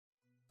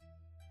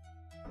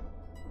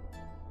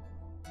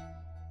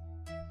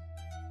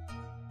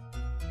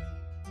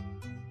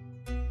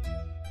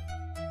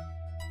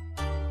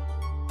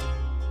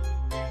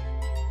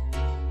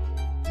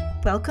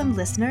Welcome,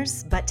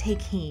 listeners, but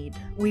take heed.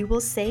 We will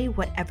say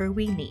whatever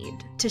we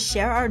need to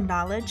share our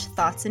knowledge,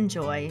 thoughts, and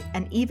joy,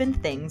 and even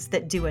things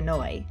that do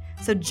annoy.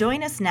 So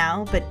join us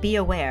now, but be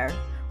aware.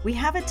 We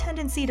have a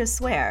tendency to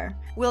swear.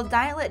 We'll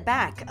dial it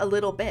back a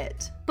little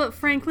bit. But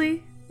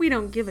frankly, we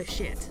don't give a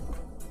shit.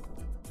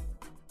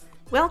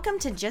 Welcome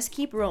to Just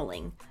Keep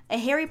Rolling, a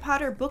Harry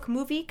Potter book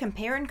movie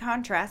compare and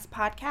contrast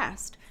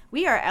podcast.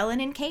 We are Ellen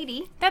and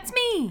Katie. That's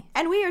me!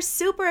 And we are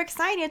super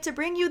excited to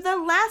bring you the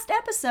last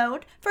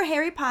episode for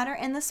Harry Potter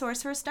and the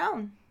Sorcerer's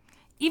Stone.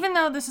 Even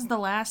though this is the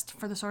last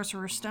for the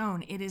Sorcerer's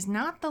Stone, it is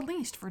not the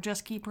least for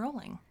Just Keep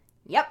Rolling.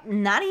 Yep,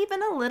 not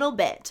even a little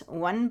bit.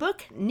 One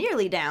book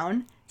nearly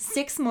down,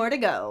 6 more to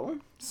go.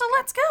 So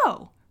let's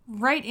go!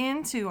 Right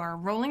into our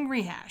rolling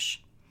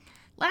rehash.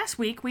 Last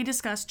week, we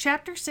discussed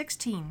Chapter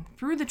 16,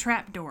 Through the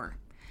Trapdoor.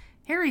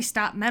 Harry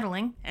stopped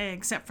meddling,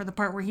 except for the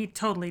part where he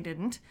totally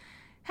didn't.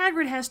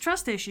 Hagrid has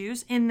trust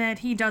issues in that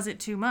he does it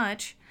too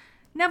much.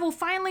 Neville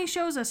finally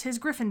shows us his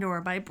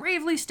Gryffindor by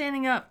bravely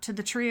standing up to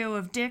the trio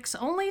of dicks,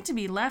 only to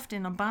be left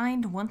in a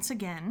bind once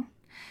again.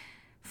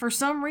 For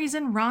some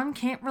reason, Ron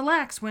can't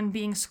relax when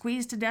being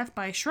squeezed to death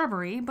by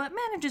Shrubbery, but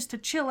manages to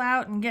chill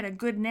out and get a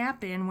good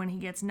nap in when he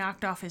gets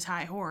knocked off his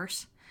high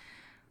horse.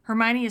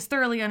 Hermione is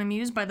thoroughly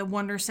unamused by the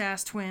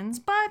Wondersass twins,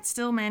 but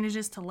still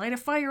manages to light a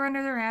fire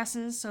under their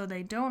asses so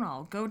they don't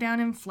all go down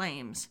in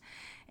flames.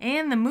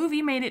 And the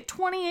movie made it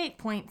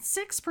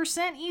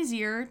 28.6%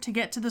 easier to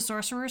get to the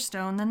Sorcerer's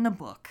Stone than the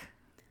book.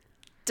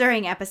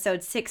 During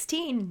episode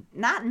 16,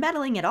 not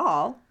meddling at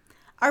all,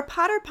 our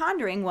Potter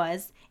pondering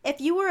was, if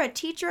you were a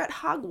teacher at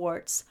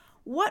Hogwarts,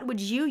 what would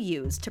you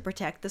use to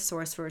protect the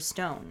Sorcerer's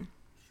Stone?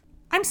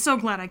 I'm so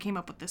glad I came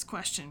up with this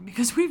question,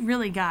 because we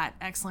really got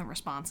excellent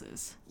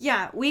responses.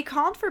 Yeah, we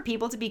called for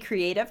people to be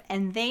creative,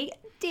 and they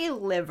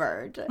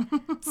delivered.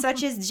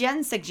 Such as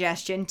Jen's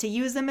suggestion to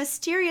use a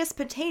mysterious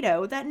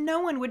potato that no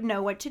one would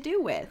know what to do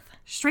with.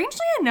 Strangely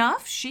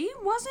enough, she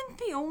wasn't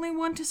the only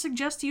one to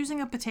suggest using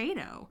a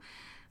potato.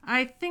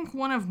 I think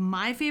one of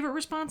my favorite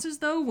responses,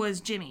 though,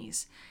 was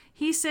Jimmy's.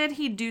 He said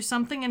he'd do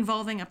something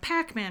involving a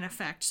Pac-Man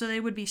effect so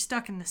they would be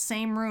stuck in the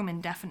same room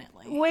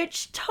indefinitely.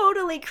 Which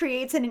totally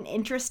creates an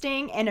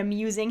interesting and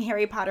amusing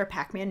Harry Potter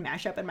Pac-Man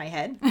mashup in my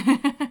head.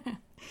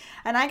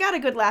 And I got a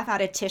good laugh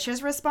out of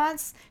Tisha's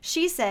response.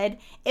 She said,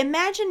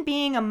 imagine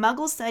being a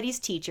Muggle studies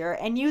teacher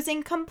and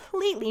using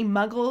completely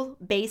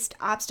Muggle-based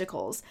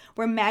obstacles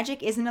where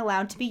magic isn't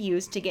allowed to be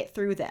used to get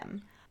through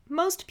them.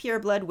 Most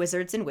pureblood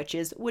wizards and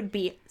witches would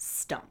be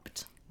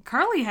stumped.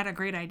 Carly had a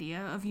great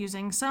idea of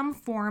using some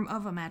form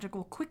of a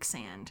magical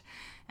quicksand,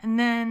 and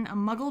then a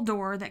Muggle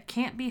door that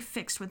can't be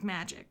fixed with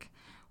magic,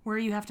 where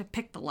you have to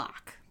pick the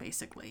lock,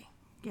 basically.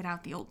 Get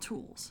out the old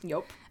tools.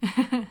 Yup.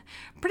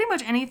 Pretty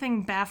much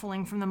anything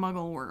baffling from the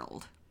Muggle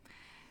world.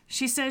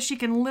 She says she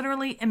can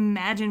literally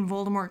imagine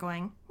Voldemort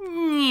going,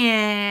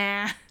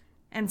 yeah,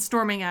 and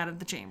storming out of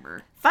the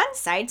chamber. Fun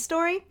side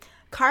story,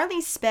 Carly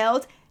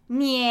spelled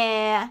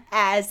yeah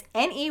as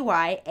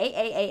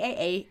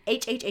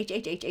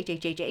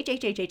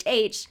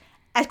NEYAAAAHHHHHHHHHHHH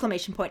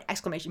exclamation point,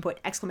 exclamation point,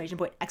 exclamation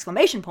point,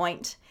 exclamation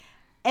point.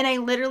 And I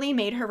literally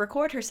made her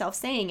record herself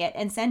saying it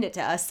and send it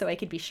to us so I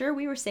could be sure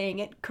we were saying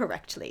it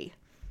correctly.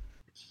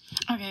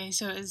 Okay,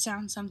 so it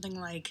sounds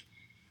something like,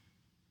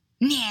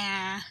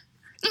 yeah,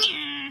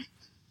 yeah,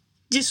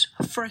 just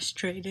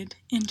frustrated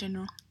in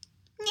general.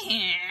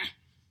 Yeah,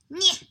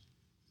 yeah,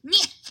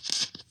 yeah,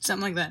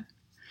 something like that.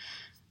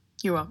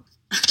 You're welcome.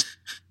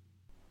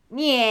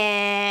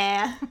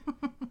 Yeah.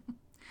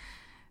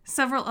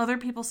 Several other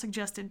people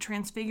suggested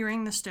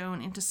transfiguring the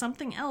stone into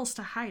something else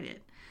to hide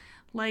it,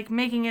 like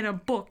making it a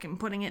book and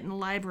putting it in the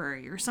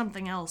library or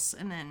something else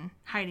and then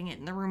hiding it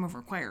in the Room of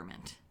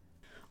Requirement.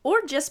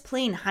 Or just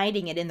plain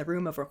hiding it in the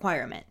Room of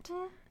Requirement.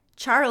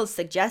 Charles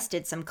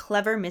suggested some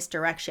clever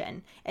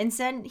misdirection and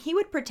said he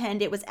would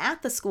pretend it was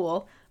at the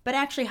school, but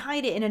actually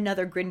hide it in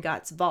another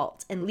Gringotts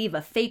vault and leave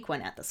a fake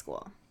one at the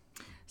school.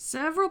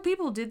 Several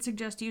people did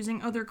suggest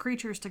using other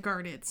creatures to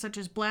guard it, such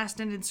as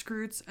blast-ended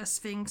Skrewts, a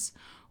Sphinx,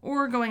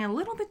 or going a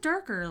little bit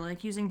darker,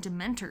 like using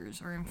Dementors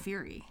or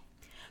Inferi.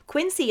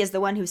 Quincy is the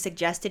one who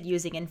suggested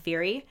using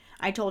Inferi.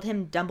 I told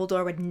him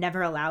Dumbledore would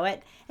never allow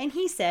it, and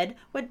he said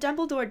what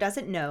Dumbledore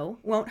doesn't know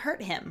won't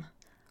hurt him.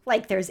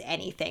 Like there's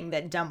anything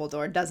that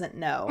Dumbledore doesn't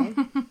know.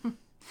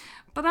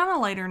 But on a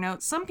lighter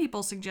note, some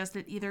people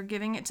suggested either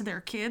giving it to their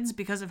kids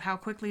because of how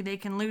quickly they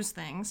can lose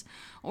things,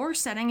 or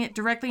setting it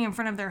directly in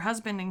front of their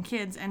husband and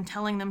kids and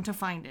telling them to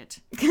find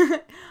it.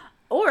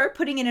 Or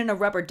putting it in a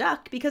rubber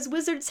duck because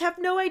wizards have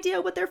no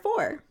idea what they're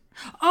for.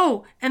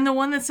 Oh, and the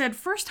one that said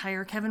first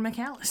hire Kevin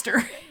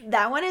McAllister.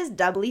 That one is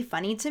doubly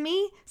funny to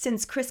me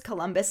since Chris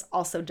Columbus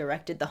also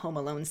directed the Home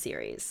Alone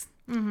series.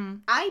 Mm-hmm.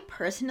 I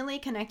personally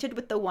connected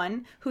with the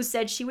one who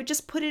said she would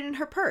just put it in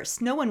her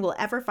purse. No one will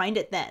ever find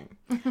it then.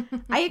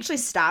 I actually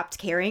stopped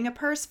carrying a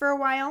purse for a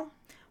while.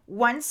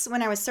 Once,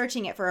 when I was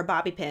searching it for a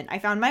bobby pin, I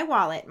found my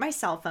wallet, my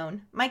cell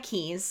phone, my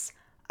keys,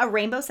 a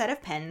rainbow set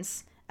of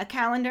pens, a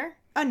calendar,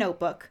 a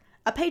notebook,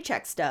 a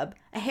paycheck stub,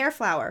 a hair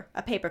flower,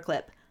 a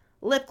paperclip,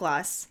 lip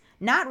gloss,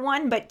 Not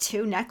one but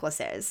 2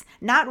 necklaces.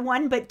 Not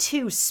one but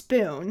 2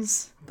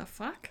 spoons. The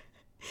fuck?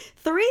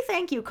 3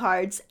 thank you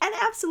cards, and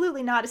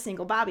absolutely not a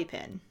single bobby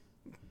pin.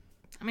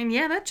 I mean,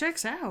 yeah, that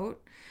checks out.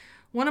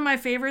 One of my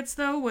favorites,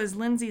 though, was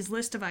Lindsay's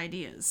list of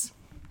ideas.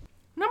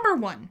 Number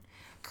 1,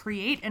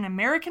 create an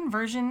American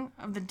version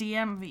of the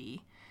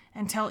DMV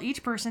and tell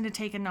each person to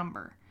take a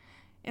number.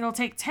 It'll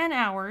take 10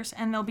 hours,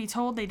 and they'll be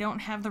told they don't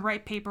have the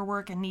right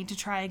paperwork and need to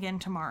try again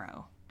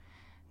tomorrow.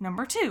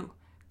 Number 2,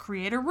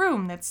 create a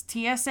room that's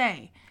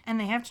TSA, and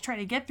they have to try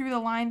to get through the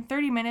line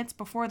 30 minutes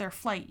before their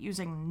flight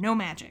using no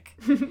magic.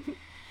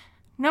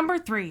 Number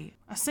 3,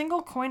 a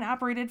single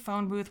coin-operated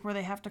phone booth where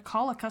they have to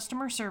call a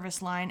customer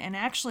service line and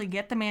actually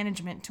get the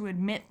management to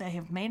admit they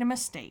have made a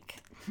mistake.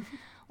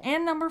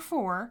 And number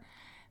 4,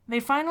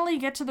 they finally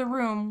get to the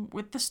room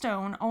with the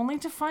stone only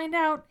to find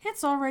out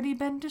it's already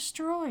been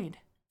destroyed.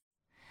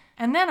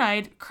 And then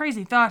I'd,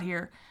 crazy thought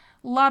here,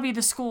 lobby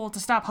the school to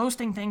stop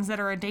hosting things that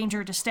are a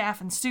danger to staff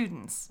and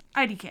students.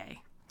 IDK.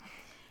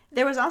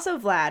 There was also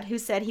Vlad, who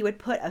said he would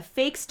put a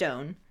fake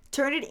stone,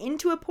 turn it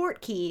into a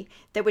port key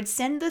that would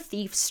send the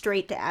thief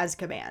straight to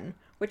Azkaban,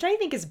 which I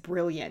think is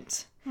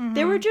brilliant. Mm-hmm.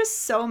 There were just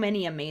so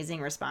many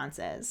amazing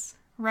responses.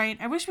 Right,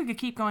 I wish we could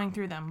keep going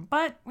through them,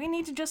 but we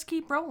need to just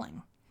keep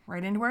rolling.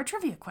 Right into our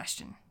trivia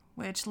question,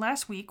 which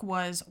last week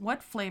was,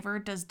 what flavor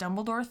does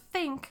Dumbledore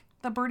think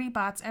the Bertie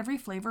Bott's every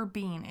flavor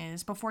bean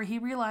is before he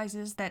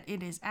realizes that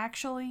it is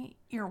actually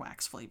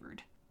earwax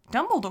flavored?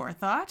 Dumbledore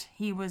thought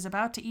he was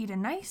about to eat a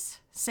nice,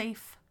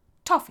 safe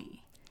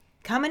toffee.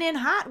 Coming in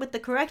hot with the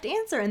correct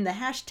answer in the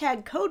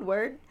hashtag code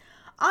word,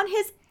 on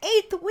his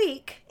 8th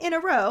week in a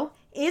row,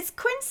 is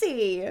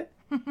Quincy.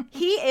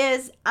 He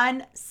is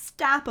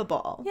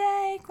unstoppable.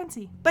 Yay,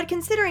 Quincy. But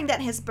considering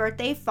that his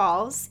birthday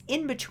falls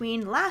in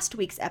between last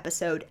week's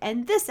episode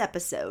and this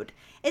episode,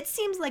 it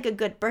seems like a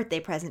good birthday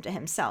present to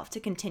himself to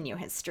continue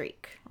his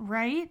streak.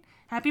 Right?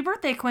 Happy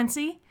birthday,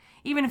 Quincy.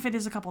 Even if it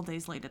is a couple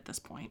days late at this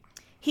point.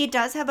 He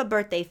does have a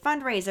birthday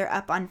fundraiser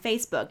up on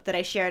Facebook that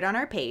I shared on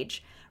our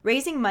page,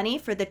 raising money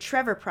for the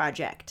Trevor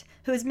Project,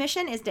 whose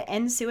mission is to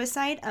end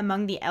suicide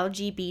among the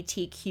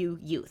LGBTQ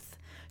youth.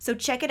 So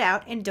check it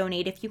out and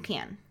donate if you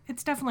can.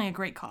 It's definitely a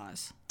great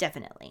cause.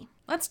 Definitely.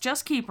 Let's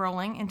just keep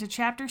rolling into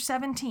Chapter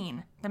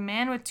 17, The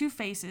Man with Two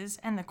Faces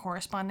and the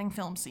corresponding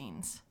film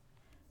scenes.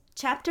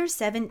 Chapter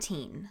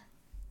 17,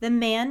 The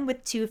Man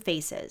with Two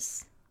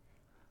Faces.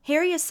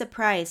 Harry is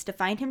surprised to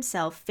find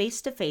himself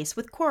face to face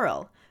with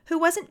Quirrell, who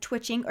wasn't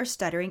twitching or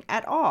stuttering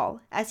at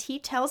all, as he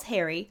tells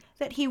Harry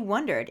that he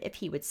wondered if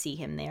he would see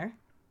him there.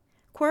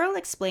 Quirrell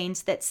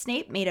explains that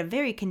Snape made a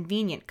very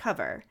convenient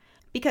cover,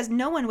 because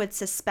no one would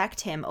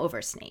suspect him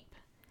over Snape.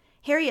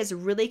 Harry is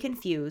really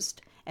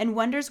confused and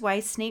wonders why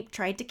Snape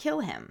tried to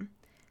kill him.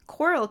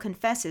 Quirrell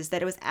confesses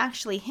that it was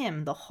actually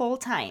him the whole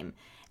time,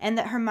 and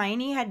that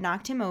Hermione had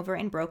knocked him over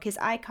and broke his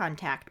eye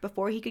contact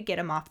before he could get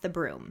him off the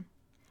broom.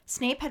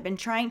 Snape had been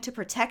trying to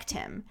protect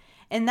him,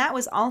 and that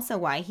was also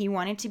why he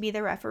wanted to be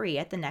the referee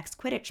at the next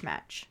Quidditch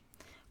match.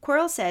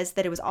 Quirrell says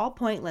that it was all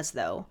pointless,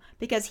 though,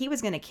 because he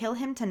was going to kill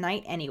him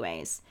tonight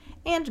anyways,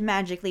 and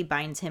magically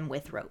binds him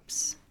with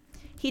ropes.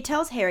 He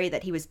tells Harry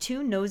that he was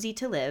too nosy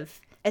to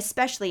live,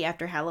 especially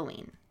after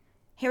Halloween.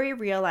 Harry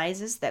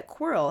realizes that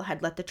Quirrell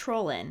had let the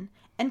troll in,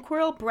 and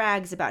Quirrell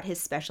brags about his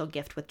special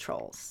gift with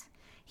trolls.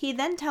 He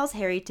then tells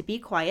Harry to be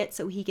quiet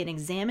so he can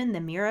examine the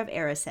Mirror of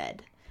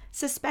Erised,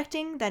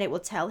 suspecting that it will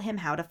tell him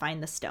how to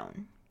find the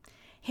stone.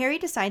 Harry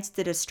decides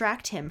to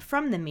distract him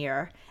from the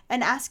mirror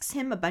and asks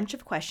him a bunch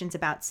of questions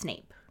about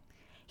Snape.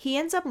 He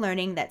ends up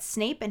learning that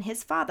Snape and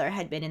his father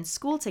had been in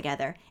school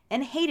together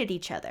and hated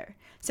each other,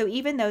 so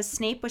even though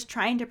Snape was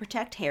trying to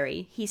protect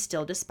Harry, he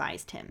still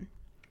despised him.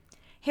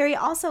 Harry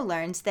also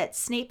learns that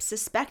Snape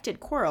suspected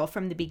Quirrell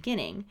from the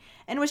beginning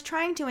and was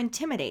trying to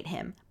intimidate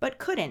him, but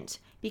couldn't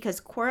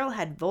because Quirrell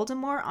had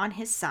Voldemort on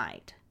his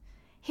side.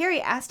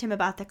 Harry asked him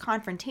about the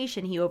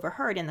confrontation he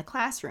overheard in the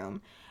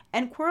classroom,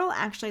 and Quirrell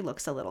actually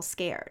looks a little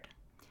scared.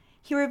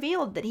 He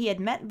revealed that he had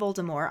met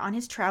Voldemort on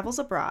his travels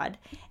abroad,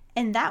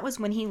 and that was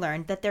when he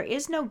learned that there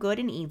is no good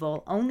and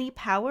evil, only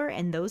power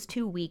and those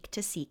too weak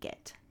to seek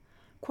it.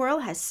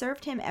 Quirrell has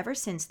served him ever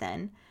since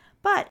then,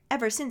 but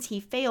ever since he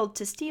failed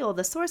to steal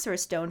the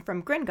Sorcerer's Stone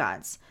from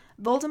Gringotts,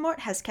 Voldemort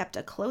has kept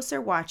a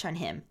closer watch on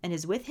him and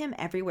is with him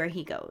everywhere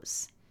he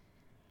goes.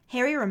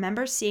 Harry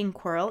remembers seeing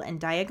Quirrell in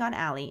Diagon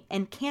Alley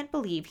and can't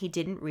believe he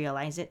didn't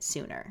realize it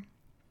sooner.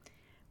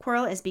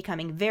 Quirrell is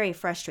becoming very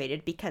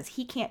frustrated because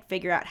he can't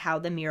figure out how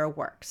the mirror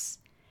works.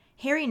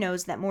 Harry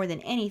knows that more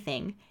than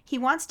anything, he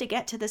wants to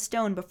get to the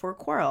stone before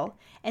Quirrell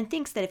and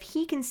thinks that if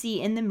he can see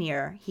in the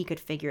mirror, he could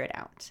figure it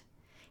out.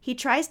 He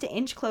tries to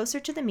inch closer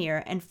to the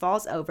mirror and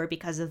falls over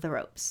because of the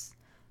ropes.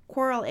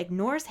 Quirrell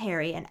ignores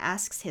Harry and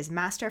asks his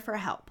master for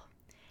help.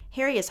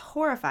 Harry is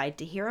horrified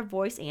to hear a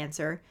voice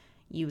answer,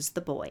 "Use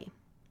the boy."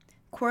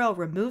 Quirrell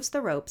removes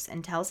the ropes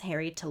and tells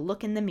Harry to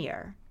look in the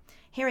mirror.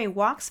 Harry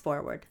walks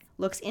forward,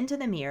 looks into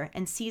the mirror,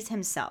 and sees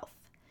himself.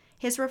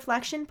 His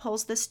reflection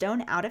pulls the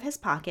stone out of his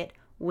pocket,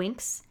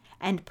 winks,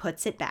 and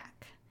puts it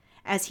back.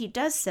 As he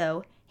does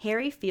so,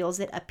 Harry feels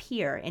it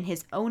appear in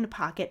his own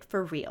pocket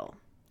for real.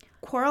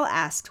 Quirrell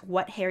asks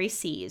what Harry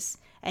sees,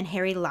 and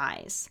Harry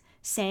lies,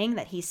 saying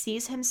that he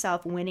sees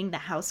himself winning the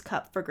House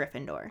Cup for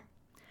Gryffindor.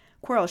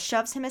 Quirrell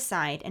shoves him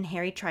aside, and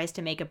Harry tries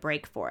to make a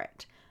break for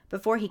it.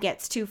 Before he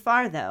gets too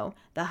far, though,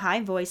 the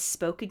high voice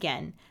spoke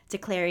again,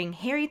 declaring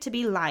Harry to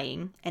be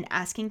lying and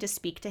asking to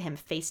speak to him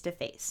face to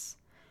face.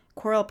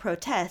 Quirrell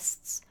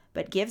protests,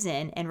 but gives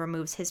in and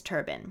removes his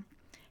turban.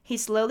 He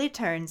slowly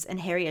turns,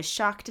 and Harry is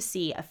shocked to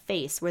see a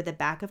face where the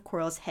back of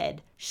Quirrell's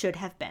head should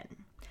have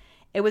been.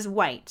 It was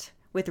white,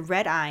 with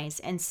red eyes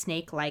and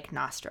snake-like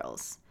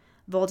nostrils.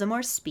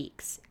 Voldemort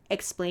speaks,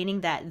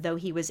 explaining that though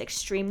he was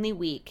extremely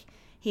weak,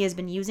 he has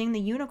been using the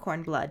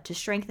unicorn blood to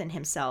strengthen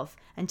himself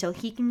until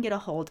he can get a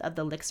hold of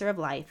the elixir of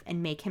life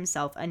and make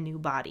himself a new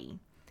body.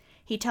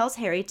 He tells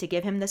Harry to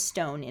give him the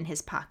stone in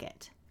his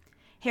pocket.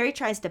 Harry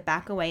tries to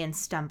back away and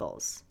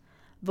stumbles.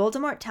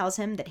 Voldemort tells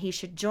him that he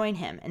should join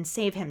him and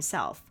save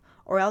himself,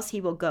 or else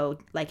he will go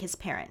like his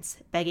parents,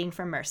 begging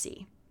for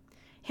mercy.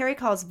 Harry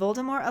calls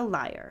Voldemort a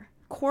liar.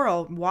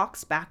 Quirrell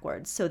walks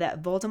backwards so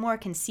that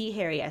Voldemort can see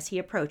Harry as he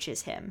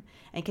approaches him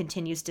and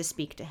continues to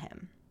speak to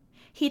him.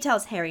 He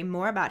tells Harry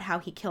more about how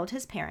he killed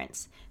his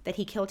parents, that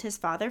he killed his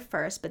father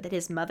first, but that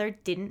his mother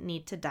didn't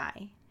need to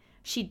die.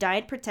 She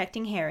died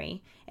protecting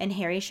Harry, and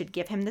Harry should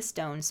give him the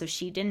stone so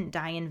she didn't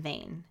die in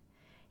vain.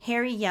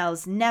 Harry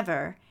yells,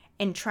 "Never!"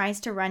 and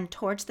tries to run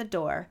towards the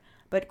door,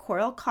 but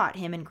Quirrell caught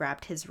him and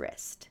grabbed his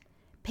wrist.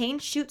 Pain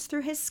shoots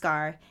through his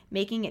scar,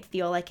 making it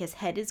feel like his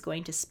head is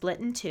going to split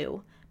in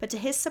two, but to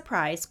his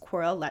surprise,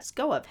 Quirrell lets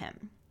go of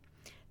him.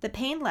 The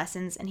pain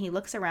lessens, and he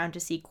looks around to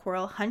see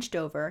Quirrell hunched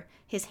over,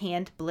 his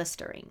hand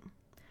blistering.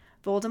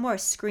 Voldemort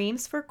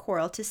screams for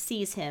Quirrell to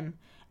seize him,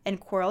 and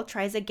Quirrell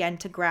tries again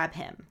to grab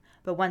him,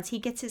 but once he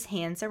gets his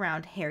hands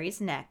around Harry's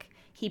neck,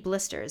 he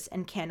blisters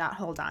and cannot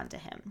hold on to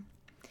him.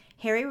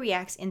 Harry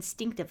reacts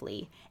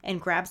instinctively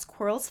and grabs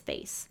Quirrell's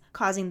face,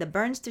 causing the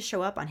burns to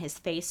show up on his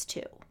face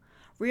too.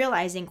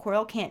 Realizing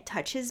Quirrell can't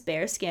touch his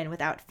bare skin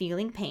without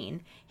feeling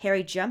pain,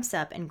 Harry jumps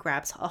up and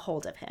grabs a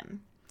hold of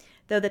him.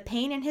 Though the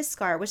pain in his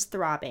scar was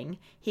throbbing,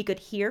 he could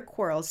hear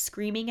Quirrell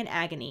screaming in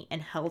agony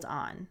and held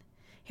on.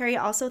 Harry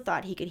also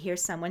thought he could hear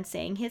someone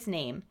saying his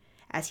name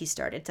as he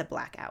started to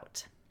black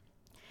out.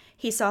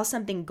 He saw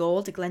something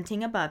gold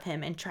glinting above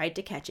him and tried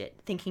to catch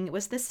it, thinking it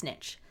was the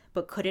snitch,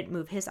 but couldn't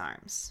move his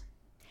arms.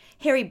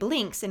 Harry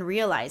blinks and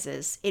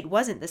realizes it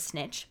wasn't the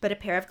snitch, but a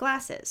pair of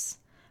glasses.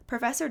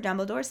 Professor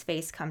Dumbledore's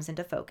face comes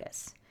into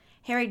focus.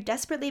 Harry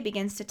desperately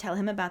begins to tell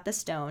him about the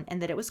stone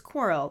and that it was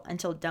Quirrell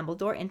until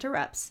Dumbledore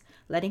interrupts,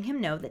 letting him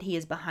know that he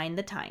is behind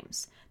the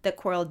times, that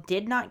Quirrell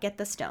did not get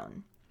the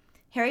stone.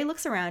 Harry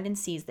looks around and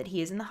sees that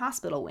he is in the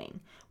hospital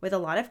wing, with a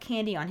lot of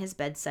candy on his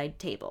bedside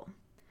table.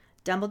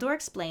 Dumbledore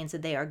explains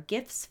that they are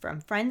gifts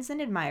from friends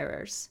and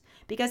admirers,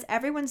 because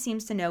everyone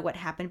seems to know what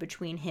happened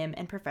between him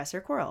and Professor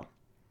Quirrell.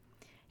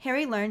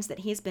 Harry learns that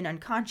he has been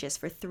unconscious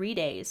for 3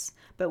 days,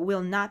 but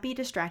will not be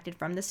distracted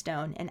from the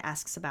stone and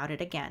asks about it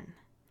again.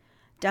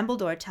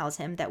 Dumbledore tells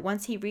him that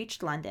once he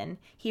reached London,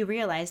 he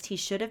realized he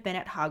should have been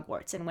at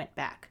Hogwarts and went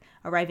back,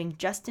 arriving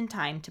just in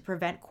time to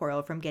prevent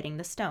Quirrell from getting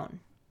the stone.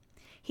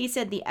 He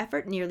said the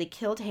effort nearly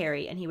killed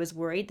Harry and he was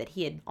worried that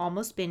he had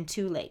almost been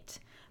too late,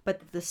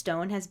 but that the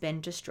stone has been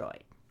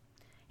destroyed.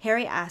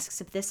 Harry asks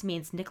if this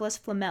means Nicholas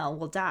Flamel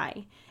will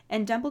die,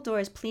 and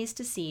Dumbledore is pleased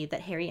to see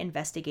that Harry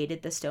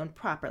investigated the stone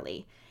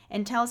properly,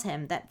 and tells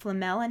him that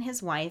Flamel and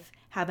his wife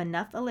have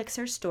enough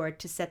elixir stored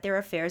to set their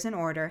affairs in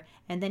order,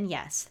 and then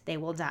yes, they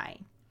will die.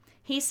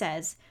 He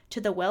says, "To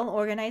the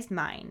well-organized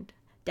mind,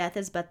 death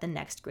is but the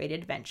next great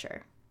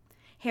adventure."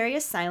 Harry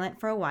is silent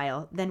for a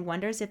while, then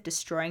wonders if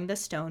destroying the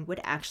stone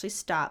would actually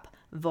stop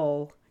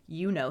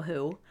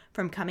you-know-who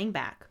from coming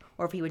back,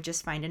 or if he would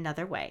just find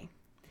another way.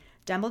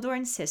 Dumbledore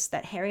insists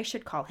that Harry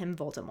should call him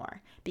Voldemort,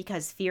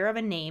 because fear of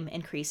a name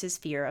increases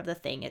fear of the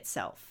thing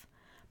itself,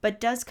 but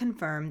does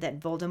confirm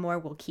that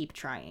Voldemort will keep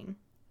trying.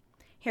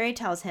 Harry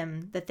tells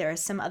him that there are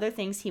some other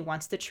things he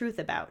wants the truth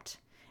about,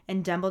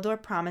 and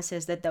Dumbledore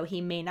promises that though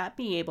he may not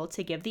be able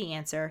to give the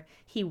answer,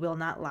 he will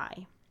not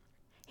lie.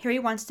 Harry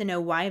wants to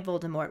know why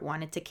Voldemort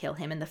wanted to kill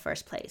him in the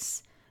first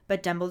place,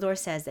 but Dumbledore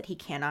says that he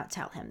cannot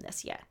tell him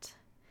this yet.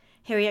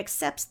 Harry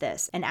accepts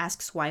this and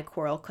asks why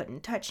Quirrell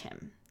couldn't touch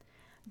him.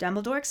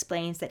 Dumbledore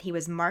explains that he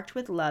was marked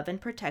with love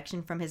and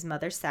protection from his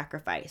mother's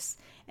sacrifice,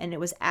 and it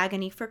was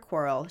agony for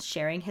Quirrell,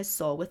 sharing his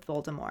soul with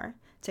Voldemort,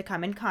 to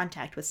come in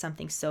contact with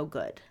something so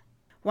good.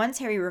 Once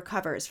Harry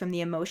recovers from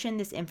the emotion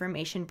this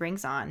information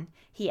brings on,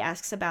 he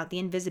asks about the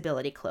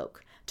invisibility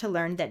cloak, to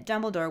learn that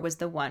Dumbledore was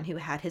the one who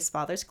had his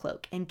father's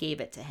cloak and gave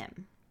it to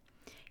him.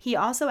 He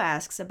also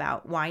asks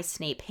about why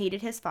Snape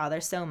hated his father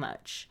so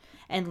much,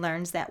 and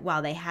learns that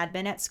while they had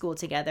been at school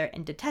together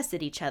and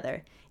detested each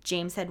other,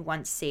 James had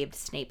once saved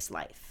Snape's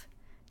life.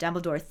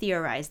 Dumbledore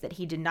theorized that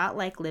he did not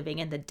like living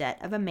in the debt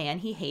of a man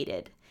he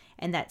hated,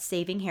 and that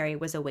saving Harry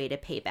was a way to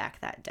pay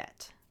back that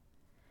debt.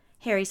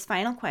 Harry's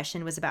final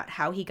question was about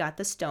how he got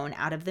the stone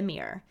out of the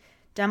mirror.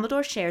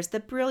 Dumbledore shares the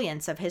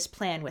brilliance of his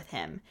plan with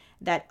him,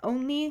 that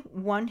only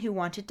one who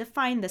wanted to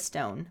find the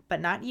stone, but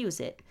not use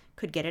it,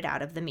 could get it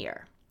out of the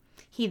mirror.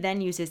 He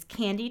then uses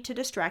candy to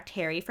distract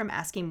Harry from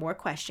asking more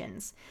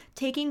questions,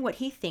 taking what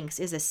he thinks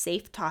is a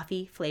safe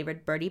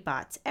toffee-flavored Bertie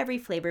Bott's every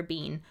flavor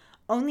bean,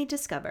 only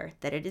discover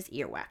that it is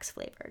earwax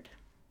flavored.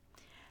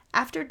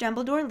 After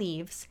Dumbledore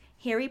leaves,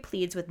 Harry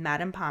pleads with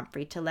Madame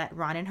Pomfrey to let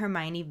Ron and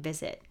Hermione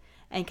visit,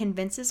 and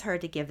convinces her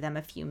to give them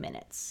a few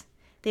minutes.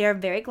 They are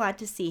very glad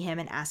to see him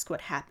and ask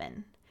what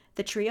happened.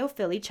 The trio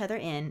fill each other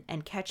in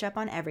and catch up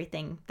on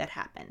everything that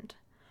happened.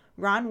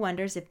 Ron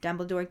wonders if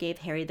Dumbledore gave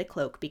Harry the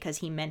cloak because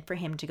he meant for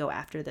him to go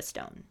after the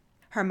stone.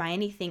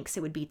 Hermione thinks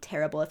it would be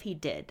terrible if he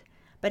did,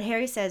 but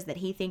Harry says that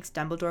he thinks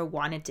Dumbledore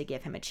wanted to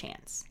give him a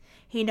chance.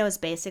 He knows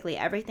basically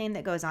everything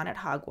that goes on at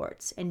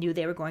Hogwarts and knew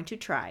they were going to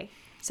try,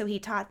 so he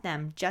taught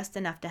them just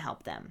enough to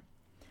help them.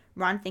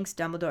 Ron thinks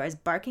Dumbledore is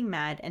barking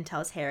mad and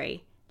tells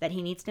Harry that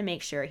he needs to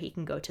make sure he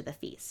can go to the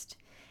feast.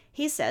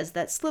 He says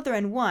that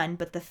Slytherin won,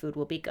 but the food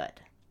will be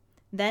good.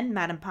 Then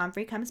Madame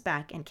Pomfrey comes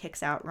back and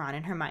kicks out Ron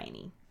and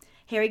Hermione.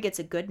 Harry gets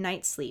a good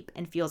night's sleep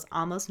and feels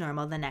almost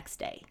normal the next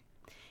day.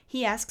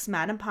 He asks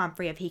Madame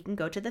Pomfrey if he can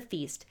go to the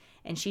feast,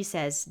 and she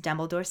says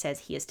Dumbledore says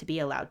he is to be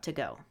allowed to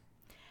go.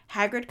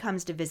 Hagrid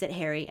comes to visit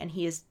Harry, and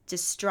he is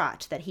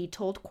distraught that he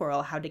told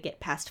Quirrell how to get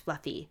past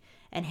Fluffy,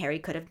 and Harry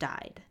could have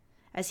died.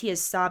 As he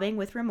is sobbing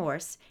with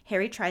remorse,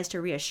 Harry tries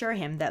to reassure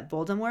him that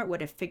Voldemort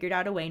would have figured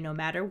out a way no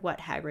matter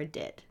what Hagrid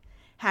did.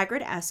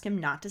 Hagrid asks him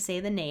not to say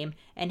the name,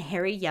 and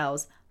Harry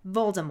yells,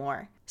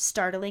 "Voldemort,"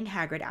 startling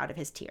Hagrid out of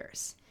his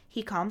tears.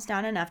 He calms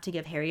down enough to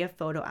give Harry a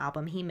photo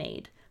album he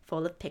made,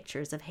 full of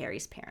pictures of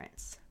Harry's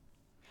parents.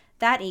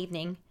 That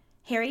evening,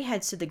 Harry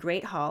heads to the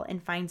Great Hall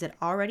and finds it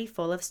already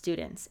full of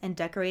students and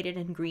decorated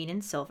in green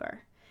and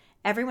silver.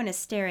 Everyone is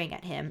staring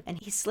at him, and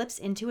he slips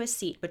into a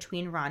seat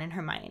between Ron and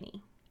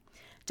Hermione.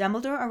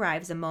 Dumbledore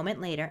arrives a moment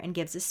later and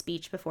gives a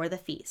speech before the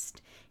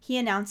feast. He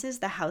announces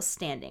the house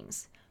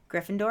standings.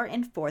 Gryffindor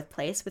in 4th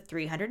place with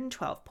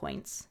 312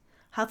 points.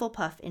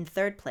 Hufflepuff in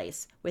 3rd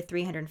place with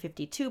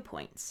 352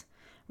 points.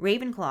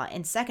 Ravenclaw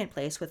in 2nd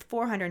place with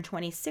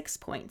 426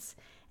 points.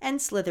 And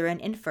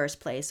Slytherin in 1st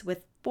place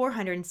with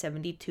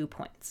 472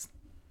 points.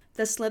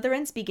 The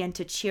Slytherins begin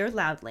to cheer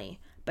loudly,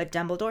 but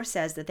Dumbledore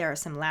says that there are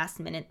some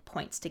last-minute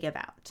points to give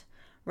out.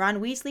 Ron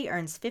Weasley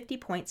earns 50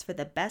 points for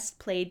the best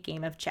played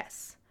game of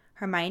chess.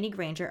 Hermione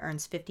Granger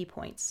earns 50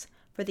 points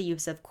for the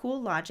use of cool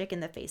logic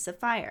in the face of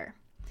fire.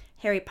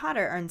 Harry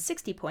Potter earns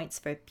 60 points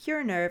for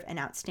pure nerve and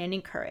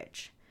outstanding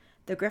courage.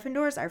 The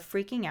Gryffindors are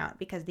freaking out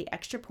because the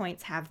extra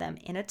points have them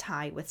in a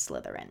tie with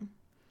Slytherin.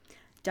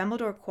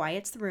 Dumbledore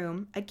quiets the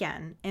room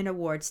again and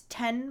awards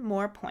 10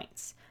 more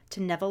points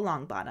to Neville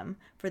Longbottom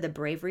for the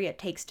bravery it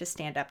takes to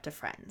stand up to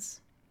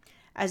friends.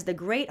 As the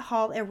Great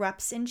Hall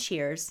erupts in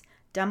cheers,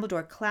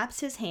 Dumbledore claps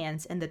his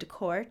hands and the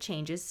decor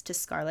changes to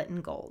scarlet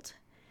and gold.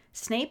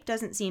 Snape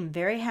doesn't seem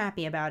very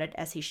happy about it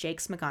as he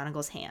shakes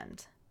McGonagall's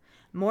hand.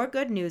 More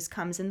good news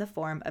comes in the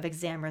form of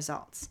exam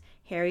results.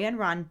 Harry and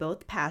Ron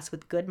both pass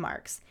with good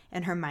marks,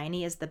 and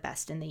Hermione is the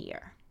best in the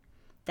year.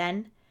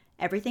 Then,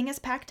 everything is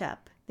packed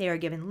up. They are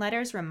given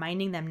letters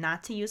reminding them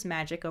not to use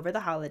magic over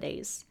the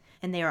holidays,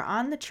 and they are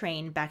on the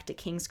train back to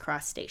King's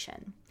Cross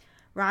Station.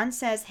 Ron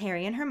says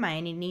Harry and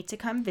Hermione need to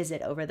come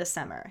visit over the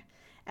summer.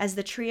 As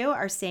the trio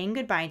are saying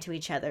goodbye to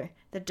each other,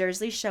 the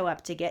Dursleys show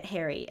up to get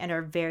Harry and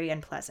are very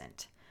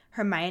unpleasant.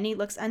 Hermione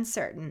looks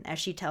uncertain as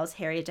she tells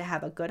Harry to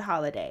have a good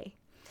holiday,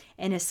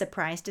 and is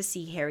surprised to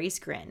see Harry's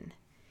grin.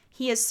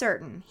 He is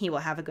certain he will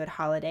have a good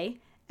holiday,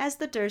 as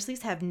the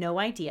Dursleys have no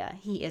idea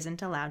he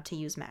isn't allowed to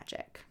use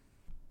magic.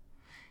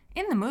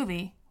 In the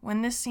movie,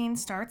 when this scene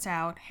starts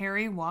out,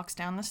 Harry walks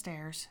down the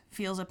stairs,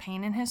 feels a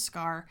pain in his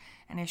scar,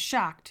 and is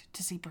shocked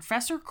to see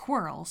Professor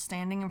Quirrell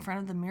standing in front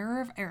of the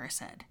Mirror of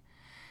Erised.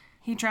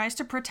 He tries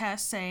to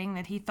protest, saying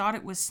that he thought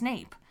it was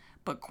Snape,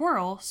 but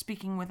Quirrell,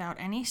 speaking without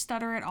any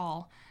stutter at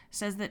all,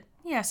 says that,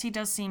 yes, he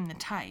does seem the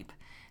type.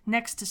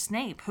 Next to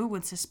Snape, who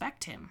would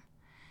suspect him?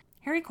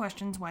 Harry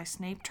questions why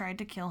Snape tried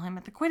to kill him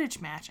at the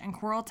Quidditch match, and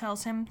Quirrell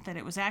tells him that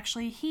it was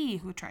actually he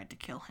who tried to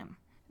kill him.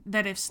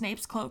 That if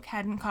Snape's cloak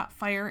hadn't caught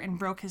fire and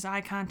broke his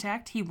eye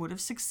contact, he would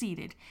have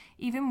succeeded,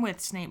 even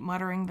with Snape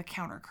muttering the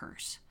counter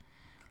curse.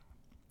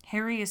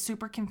 Harry is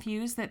super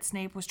confused that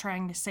Snape was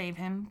trying to save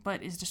him,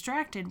 but is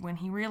distracted when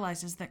he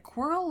realizes that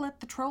Quirrell let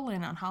the troll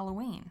in on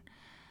Halloween.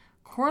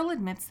 Quirrell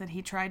admits that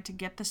he tried to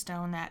get the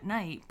stone that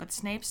night, but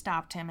Snape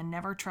stopped him and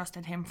never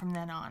trusted him from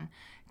then on,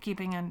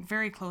 keeping a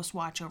very close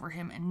watch over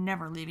him and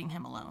never leaving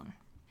him alone.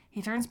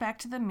 He turns back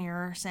to the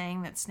mirror,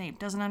 saying that Snape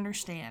doesn't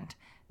understand,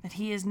 that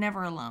he is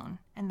never alone,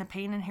 and the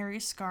pain in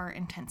Harry's scar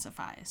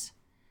intensifies.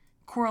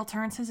 Quirrell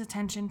turns his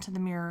attention to the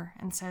mirror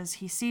and says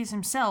he sees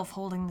himself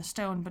holding the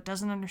stone but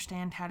doesn't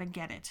understand how to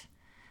get it.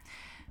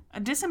 A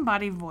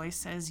disembodied voice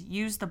says,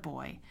 "Use the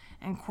boy,"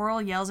 and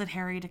Quirrell yells at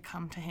Harry to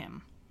come to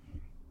him.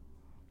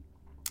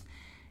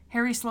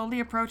 Harry slowly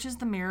approaches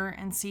the mirror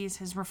and sees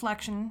his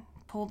reflection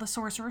pull the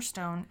Sorcerer's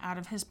Stone out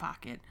of his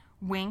pocket,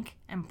 wink,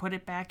 and put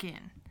it back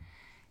in.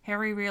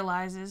 Harry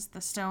realizes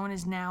the stone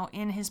is now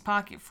in his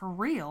pocket for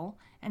real,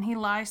 and he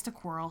lies to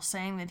Quirrell,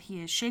 saying that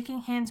he is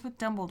shaking hands with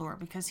Dumbledore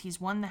because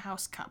he's won the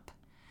House Cup.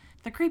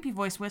 The creepy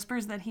voice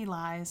whispers that he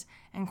lies,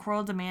 and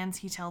Quirrell demands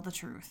he tell the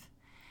truth.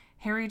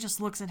 Harry just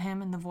looks at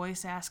him, and the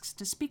voice asks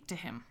to speak to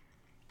him.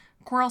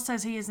 Quirrell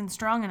says he isn't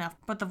strong enough,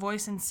 but the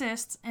voice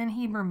insists, and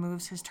he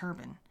removes his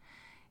turban.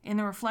 In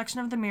the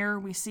reflection of the mirror,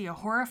 we see a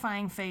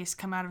horrifying face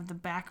come out of the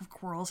back of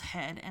Quirrell's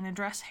head and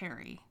address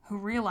Harry, who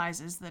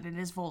realizes that it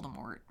is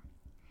Voldemort.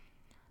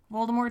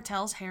 Voldemort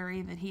tells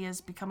Harry that he has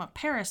become a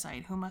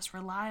parasite who must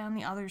rely on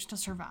the others to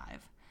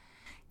survive.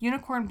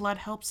 Unicorn blood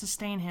helps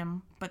sustain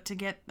him, but to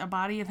get a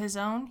body of his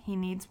own, he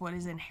needs what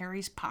is in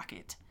Harry's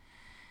pocket.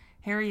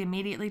 Harry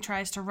immediately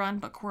tries to run,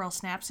 but Quirrell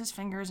snaps his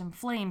fingers and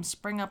flames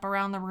spring up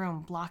around the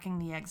room, blocking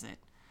the exit.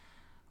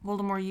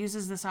 Voldemort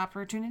uses this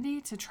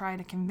opportunity to try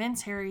to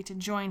convince Harry to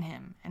join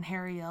him, and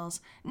Harry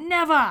yells,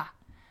 "Never!"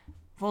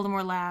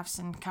 Voldemort laughs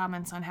and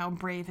comments on how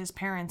brave his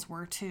parents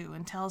were too,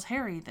 and tells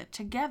Harry that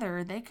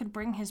together they could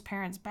bring his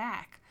parents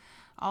back.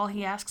 All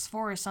he asks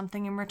for is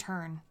something in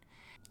return.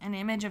 An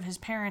image of his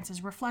parents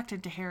is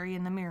reflected to Harry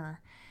in the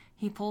mirror.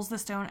 He pulls the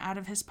stone out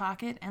of his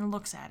pocket and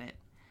looks at it.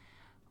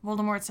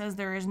 Voldemort says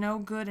there is no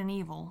good and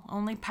evil,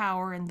 only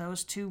power in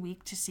those too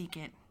weak to seek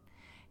it.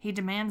 He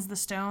demands the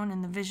stone,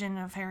 and the vision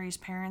of Harry's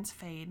parents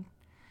fade.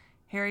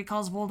 Harry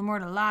calls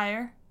Voldemort a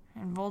liar,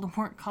 and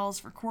Voldemort calls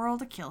for Quirrell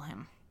to kill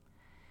him.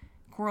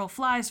 Quirrell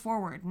flies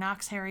forward,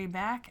 knocks Harry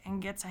back,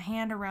 and gets a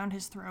hand around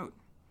his throat.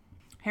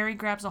 Harry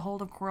grabs a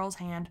hold of Quirrell's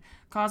hand,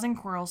 causing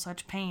Quirrell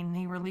such pain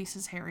he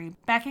releases Harry,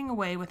 backing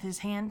away with his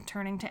hand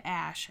turning to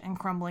ash and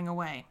crumbling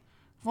away.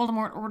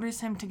 Voldemort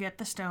orders him to get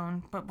the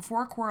stone, but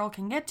before Quirrell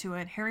can get to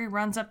it, Harry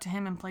runs up to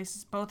him and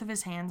places both of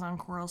his hands on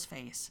Quirrell's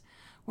face,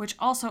 which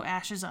also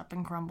ashes up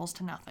and crumbles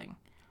to nothing.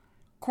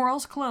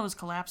 Quirrell's clothes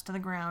collapse to the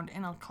ground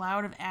in a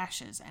cloud of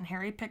ashes, and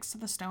Harry picks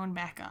the stone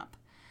back up.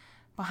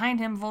 Behind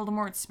him,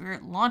 Voldemort's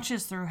spirit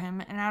launches through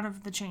him and out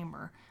of the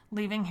chamber,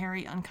 leaving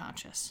Harry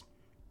unconscious.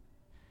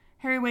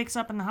 Harry wakes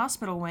up in the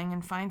hospital wing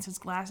and finds his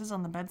glasses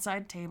on the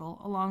bedside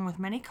table, along with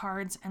many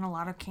cards and a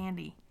lot of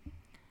candy.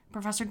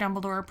 Professor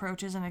Dumbledore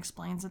approaches and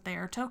explains that they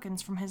are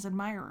tokens from his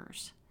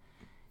admirers.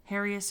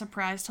 Harry is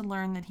surprised to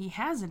learn that he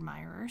has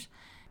admirers,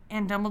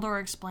 and Dumbledore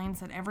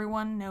explains that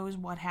everyone knows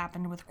what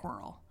happened with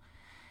Quirrell.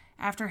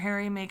 After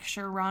Harry makes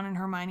sure Ron and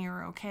Hermione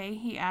are okay,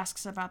 he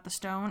asks about the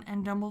stone,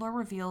 and Dumbledore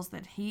reveals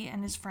that he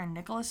and his friend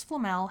Nicholas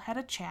Flamel had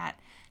a chat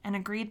and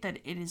agreed that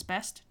it is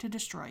best to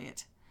destroy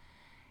it.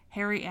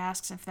 Harry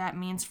asks if that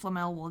means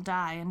Flamel will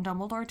die, and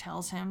Dumbledore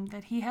tells him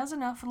that he has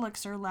enough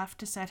elixir left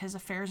to set his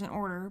affairs in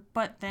order,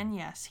 but then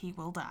yes, he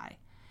will die.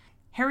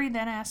 Harry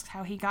then asks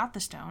how he got the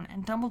stone,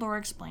 and Dumbledore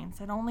explains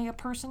that only a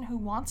person who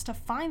wants to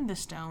find the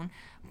stone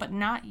but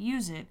not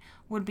use it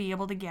would be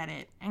able to get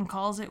it, and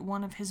calls it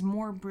one of his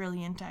more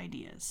brilliant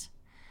ideas.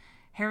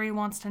 Harry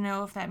wants to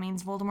know if that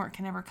means Voldemort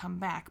can never come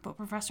back, but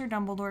Professor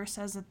Dumbledore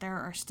says that there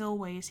are still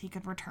ways he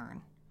could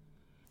return.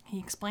 He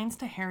explains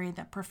to Harry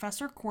that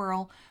Professor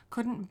Quirrell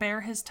couldn't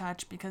bear his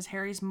touch because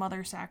Harry's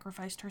mother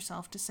sacrificed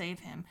herself to save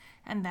him,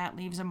 and that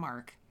leaves a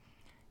mark.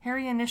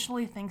 Harry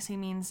initially thinks he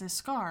means his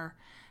scar,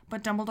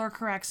 but Dumbledore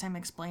corrects him,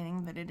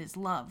 explaining that it is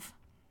love.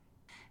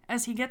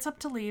 As he gets up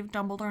to leave,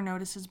 Dumbledore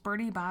notices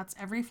Bertie Bott's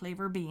every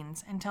flavor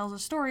beans and tells a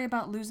story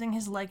about losing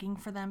his liking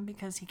for them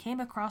because he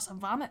came across a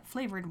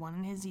vomit-flavored one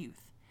in his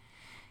youth.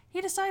 He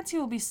decides he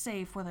will be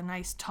safe with a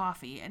nice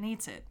toffee and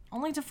eats it,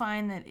 only to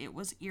find that it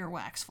was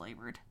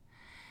earwax-flavored.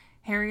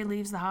 Harry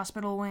leaves the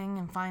hospital wing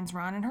and finds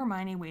Ron and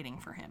Hermione waiting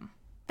for him.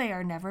 They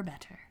are never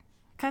better.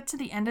 Cut to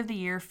the end of the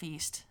year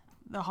feast.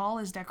 The hall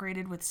is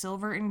decorated with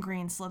silver and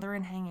green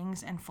Slytherin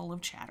hangings and full of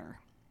chatter.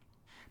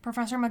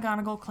 Professor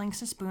McGonagall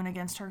clinks a spoon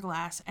against her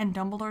glass, and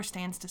Dumbledore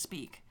stands to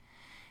speak.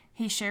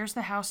 He shares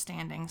the house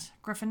standings.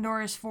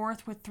 Gryffindor is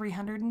 4th with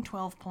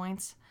 312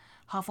 points,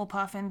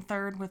 Hufflepuff in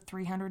 3rd with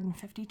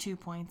 352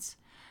 points,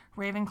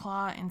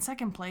 Ravenclaw in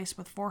 2nd place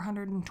with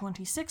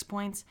 426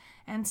 points,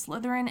 and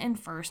Slytherin in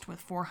 1st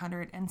with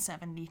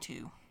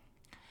 472.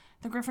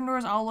 The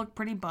Gryffindors all look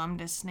pretty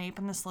bummed as Snape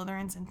and the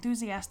Slytherins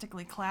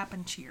enthusiastically clap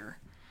and cheer.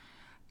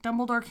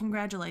 Dumbledore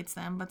congratulates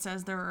them, but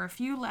says there are a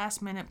few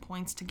last-minute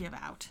points to give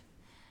out.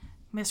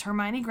 Miss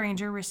Hermione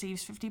Granger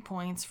receives 50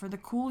 points for the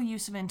cool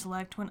use of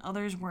intellect when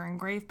others were in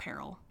grave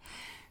peril.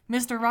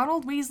 Mr.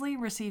 Ronald Weasley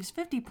receives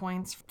 50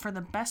 points for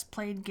the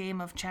best-played game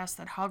of chess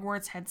that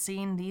Hogwarts had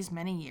seen these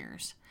many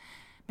years.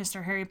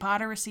 Mr. Harry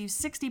Potter receives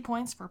 60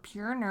 points for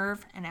pure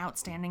nerve and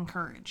outstanding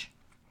courage.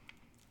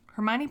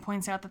 Hermione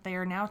points out that they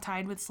are now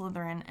tied with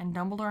Slytherin, and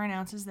Dumbledore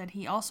announces that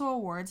he also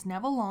awards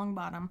Neville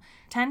Longbottom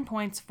 10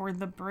 points for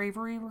the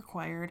bravery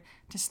required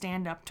to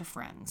stand up to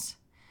friends.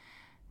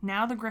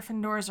 Now the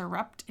Gryffindors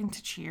erupt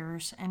into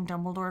cheers, and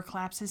Dumbledore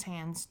claps his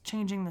hands,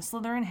 changing the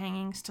Slytherin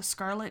hangings to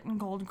scarlet and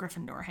gold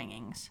Gryffindor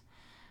hangings,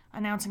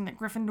 announcing that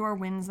Gryffindor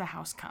wins the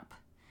House Cup.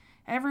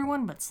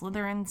 Everyone but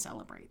Slytherin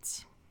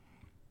celebrates.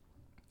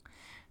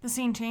 The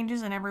scene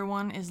changes and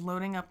everyone is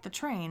loading up the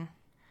train,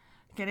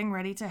 getting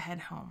ready to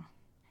head home.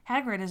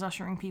 Hagrid is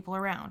ushering people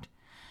around.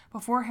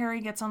 Before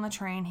Harry gets on the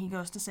train, he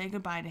goes to say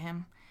goodbye to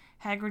him.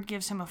 Hagrid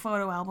gives him a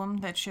photo album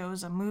that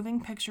shows a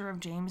moving picture of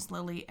James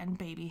Lily and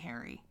baby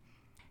Harry.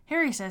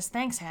 Harry says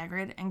thanks,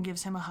 Hagrid, and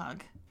gives him a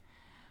hug.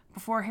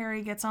 Before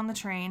Harry gets on the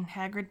train,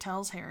 Hagrid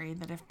tells Harry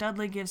that if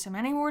Dudley gives him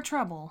any more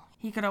trouble,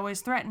 he could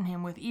always threaten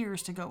him with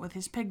ears to go with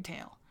his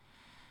pigtail.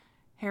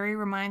 Harry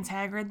reminds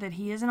Hagrid that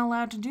he isn't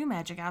allowed to do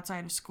magic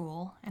outside of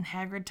school, and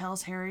Hagrid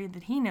tells Harry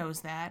that he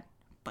knows that,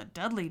 but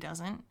Dudley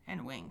doesn't,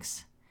 and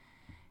winks.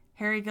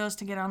 Harry goes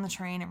to get on the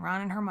train, and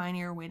Ron and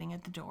Hermione are waiting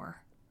at the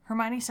door.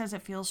 Hermione says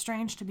it feels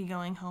strange to be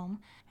going home,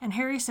 and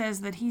Harry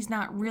says that he's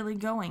not really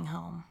going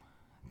home.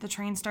 The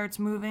train starts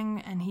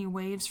moving, and he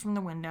waves from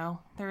the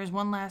window. There is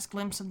one last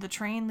glimpse of the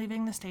train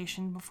leaving the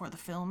station before the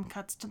film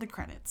cuts to the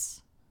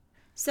credits.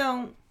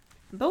 So,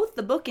 both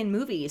the book and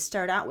movie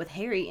start out with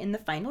Harry in the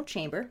final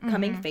chamber,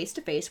 coming face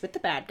to face with the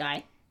bad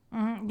guy.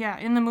 Mm-hmm. Yeah,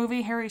 in the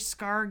movie, Harry's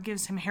scar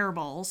gives him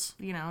hairballs.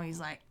 You know, he's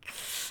like...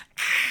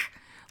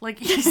 like,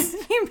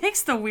 he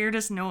makes the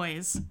weirdest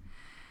noise.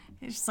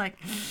 He's just like...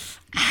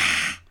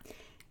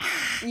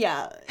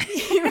 Yeah,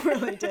 he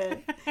really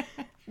did.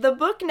 The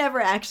book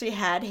never actually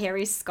had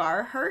Harry's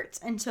scar hurt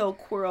until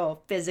Quirrell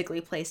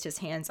physically placed his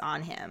hands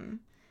on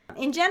him.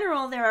 In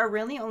general, there are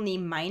really only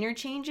minor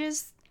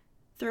changes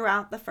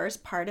throughout the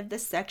first part of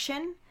this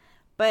section,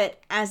 but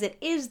as it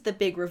is the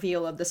big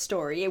reveal of the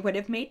story, it would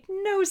have made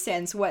no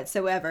sense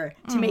whatsoever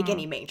to make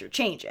any major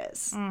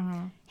changes.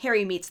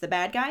 Harry meets the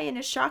bad guy and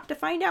is shocked to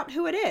find out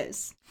who it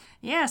is.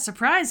 Yeah,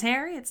 surprise,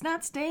 Harry. It's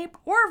not Snape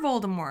or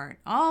Voldemort.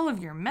 All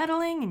of your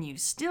meddling and you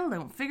still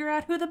don't figure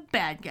out who the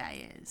bad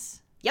guy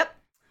is. Yep.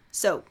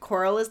 So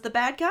Quirrell is the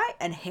bad guy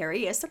and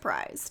Harry is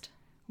surprised.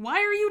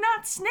 Why are you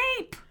not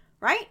Snape?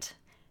 Right?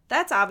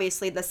 That's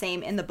obviously the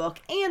same in the book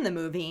and the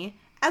movie,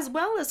 as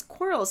well as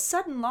Quirrell's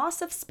sudden loss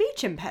of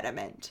speech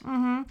impediment.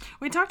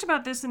 We talked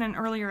about this in an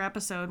earlier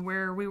episode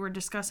where we were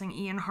discussing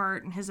Ian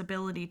Hart and his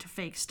ability to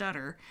fake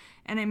stutter,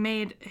 and it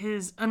made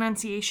his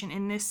enunciation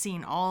in this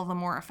scene all the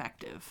more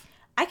effective.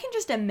 I can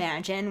just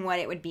imagine what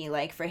it would be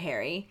like for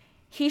Harry.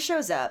 He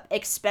shows up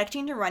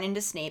expecting to run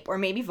into Snape or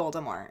maybe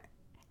Voldemort,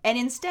 and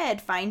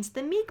instead finds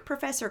the meek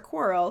Professor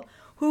Quirrell,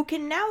 who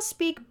can now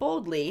speak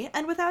boldly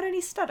and without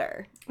any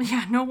stutter.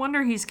 Yeah, no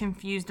wonder he's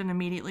confused and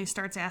immediately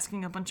starts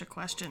asking a bunch of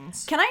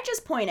questions. Can I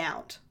just point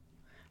out,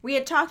 we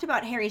had talked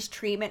about Harry's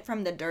treatment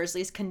from the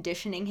Dursleys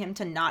conditioning him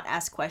to not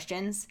ask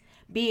questions,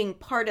 being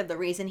part of the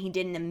reason he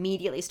didn't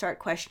immediately start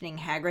questioning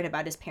Hagrid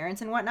about his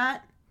parents and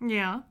whatnot.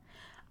 Yeah.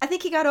 I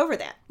think he got over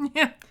that.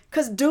 Yeah.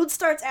 Because dude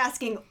starts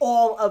asking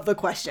all of the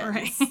questions.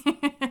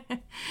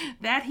 Right.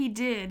 That he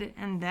did,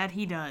 and that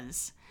he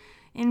does.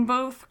 In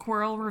both,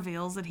 Quirrell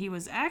reveals that he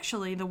was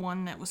actually the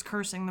one that was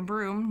cursing the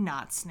broom,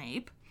 not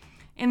Snape.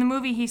 In the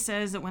movie, he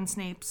says that when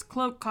Snape's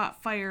cloak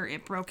caught fire,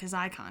 it broke his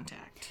eye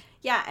contact.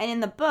 Yeah, and in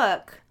the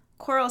book,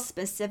 Quirrell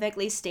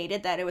specifically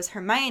stated that it was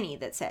Hermione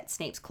that set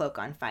Snape's cloak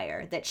on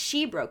fire, that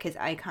she broke his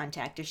eye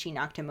contact as she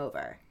knocked him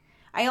over.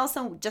 I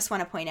also just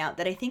want to point out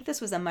that I think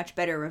this was a much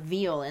better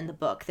reveal in the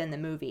book than the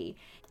movie.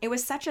 It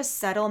was such a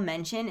subtle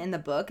mention in the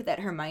book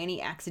that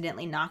Hermione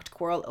accidentally knocked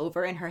Quirrell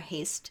over in her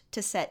haste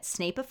to set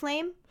Snape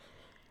aflame,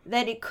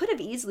 that it could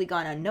have easily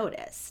gone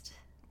unnoticed.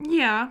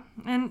 Yeah,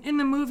 and in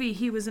the movie,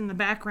 he was in the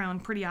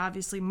background pretty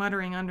obviously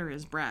muttering under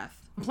his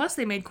breath. Plus,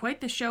 they made quite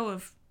the show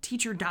of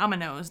Teacher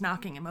Dominoes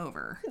knocking him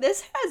over.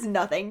 This has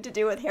nothing to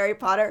do with Harry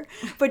Potter,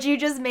 but you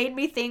just made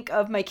me think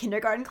of my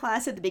kindergarten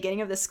class at the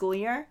beginning of the school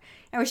year.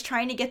 I was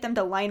trying to get them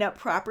to line up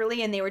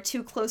properly, and they were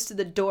too close to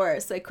the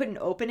door, so I couldn't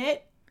open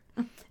it.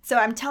 So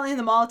I'm telling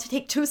them all to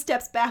take 2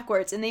 steps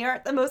backwards, and they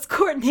aren't the most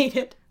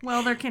coordinated.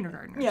 Well, they're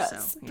kindergartners,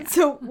 Yes. so yeah.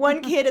 So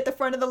one kid at the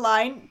front of the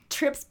line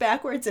trips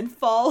backwards and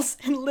falls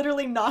and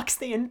literally knocks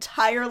the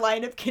entire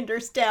line of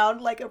kinders down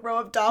like a row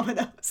of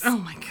dominoes. Oh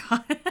my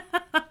god.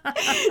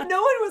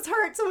 No one was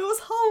hurt, so it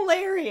was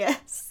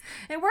hilarious.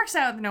 It works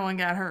out that no one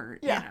got hurt.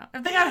 Yeah. You know?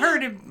 If they got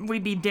hurt,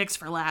 we'd be dicks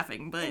for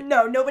laughing, but...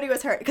 No, nobody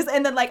was hurt.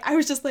 And then, I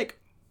was just like,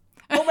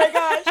 oh my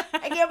gosh,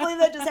 I can't believe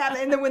that just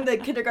happened. And then when the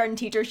kindergarten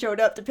teacher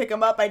showed up to pick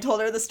him up, I told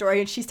her the story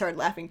and she started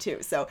laughing too.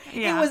 So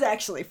Yeah. It was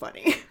actually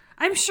funny.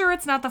 I'm sure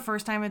it's not the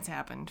first time it's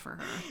happened for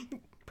her.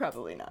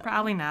 Probably not.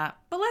 Probably not.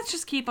 But let's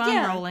just keep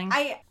on rolling.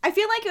 I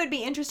feel like it would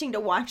be interesting to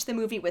watch the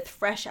movie with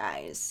fresh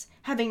eyes,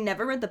 having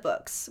never read the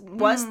books.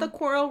 Was the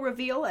Quirrell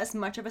reveal as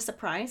much of a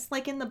surprise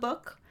like in the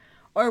book?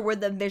 Or were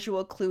the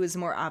visual clues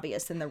more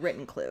obvious than the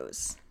written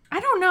clues?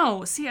 I don't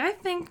know. See, I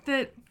think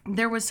that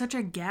there was such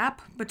a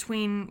gap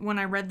between when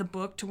I read the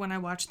book to when I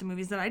watched the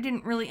movies that I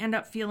didn't really end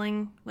up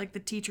feeling like the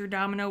teacher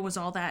domino was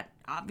all that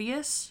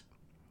obvious.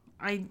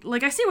 I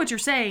see what you're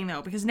saying,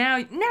 though, because now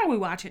we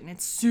watch it and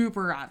it's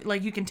super obvious.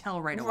 Like, you can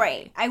tell right away.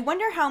 Right. I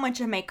wonder how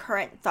much of my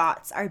current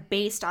thoughts are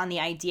based on the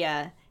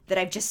idea that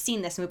I've just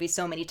seen this movie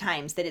so many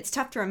times that it's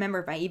tough to remember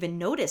if I even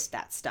noticed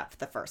that stuff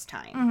the first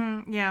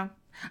time. Yeah.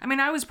 I mean,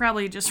 I was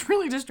probably just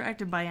really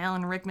distracted by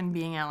Alan Rickman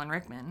being Alan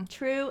Rickman.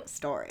 True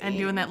story. And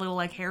doing that little,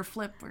 hair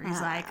flip where he's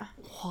like,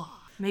 whoa.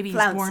 Maybe he's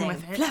Flouncing. born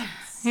with it.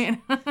 Flounce. You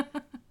know?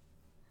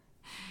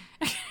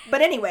 But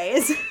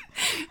anyways,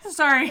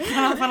 Sorry,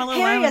 got off on a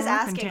little Harry Alan is Rickman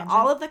asking tangent.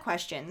 all of the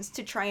questions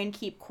to try and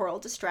keep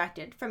Quirrell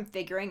distracted from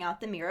figuring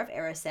out the Mirror of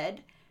Erised,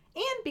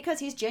 and because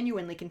he's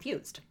genuinely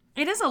confused.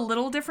 It is a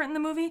little different in the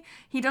movie.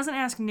 He doesn't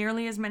ask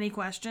nearly as many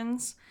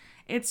questions.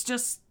 It's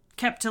just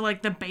kept to,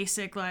 like, the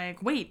basic,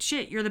 like, wait,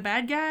 shit, you're the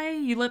bad guy?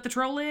 You let the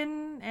troll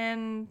in?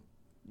 And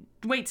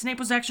wait, Snape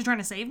was actually trying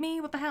to save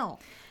me? What the hell?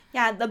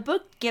 Yeah, the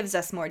book gives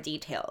us more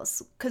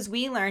details, because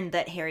we learned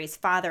that Harry's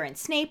father and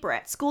Snape were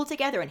at school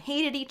together and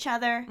hated each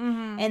other,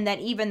 and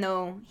that even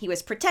though he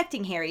was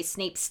protecting Harry,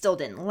 Snape still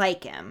didn't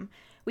like him.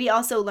 We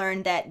also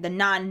learned that the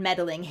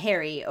non-meddling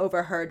Harry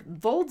overheard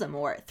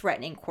Voldemort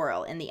threatening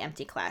Quirrell in the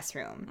empty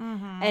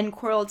classroom. And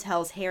Quirrell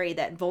tells Harry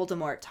that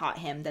Voldemort taught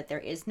him that there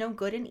is no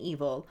good and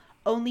evil,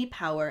 only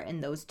power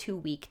in those too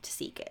weak to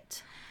seek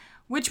it.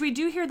 Which we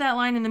do hear that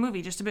line in the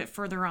movie just a bit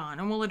further on,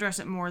 and we'll address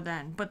it more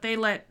then, but they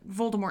let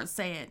Voldemort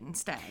say it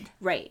instead.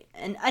 Right.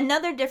 And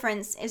another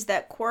difference is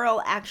that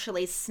Quirrell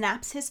actually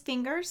snaps his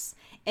fingers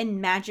and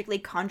magically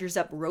conjures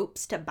up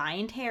ropes to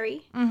bind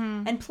Harry.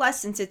 And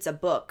plus, since it's a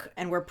book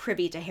and we're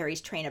privy to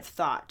Harry's train of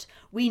thought,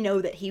 we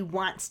know that he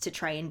wants to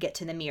try and get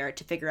to the mirror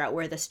to figure out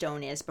where the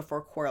stone is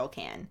before Quirrell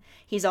can.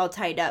 He's all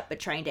tied up but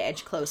trying to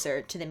edge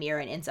closer to the mirror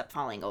and ends up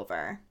falling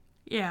over.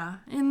 Yeah.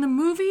 In the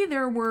movie,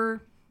 there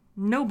were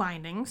no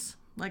bindings.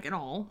 Like, at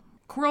all.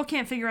 Quirrell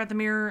can't figure out the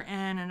mirror,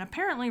 and an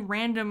apparently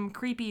random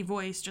creepy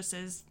voice just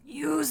says,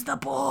 "Use the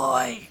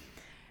boy!"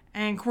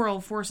 And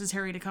Quirrell forces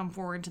Harry to come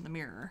forward to the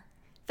mirror.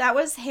 That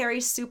was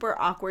Harry's super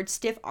awkward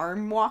stiff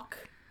arm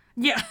walk.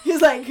 Yeah.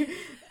 He's like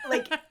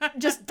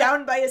just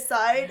down by his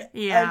side.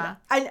 Yeah.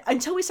 And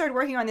until we started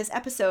working on this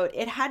episode,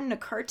 it hadn't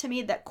occurred to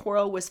me that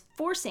Quirrell was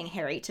forcing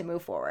Harry to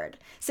move forward.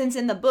 Since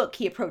in the book,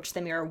 he approached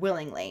the mirror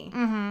willingly,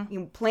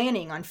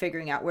 planning on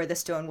figuring out where the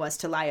stone was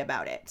to lie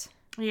about it.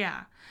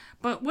 Yeah.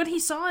 But what he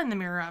saw in the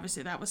mirror,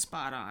 obviously, that was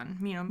spot on.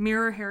 You know,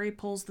 mirror Harry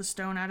pulls the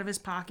stone out of his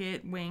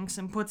pocket, winks,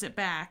 and puts it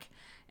back.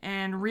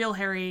 And real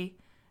Harry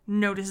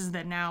notices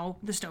that now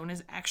the stone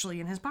is actually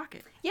in his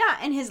pocket. Yeah,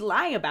 and his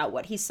lie about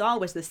what he saw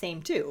was the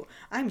same, too.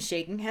 I'm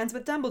shaking hands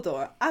with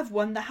Dumbledore. I've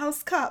won the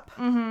House Cup.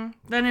 Then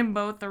in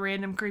both, the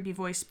random creepy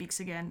voice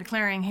speaks again,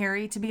 declaring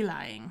Harry to be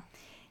lying.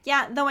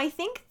 Yeah, though I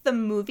think the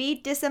movie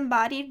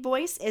disembodied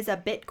voice is a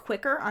bit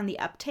quicker on the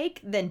uptake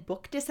than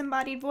book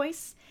disembodied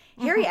voice.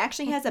 Harry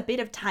actually has a bit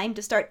of time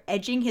to start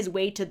edging his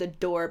way to the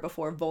door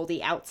before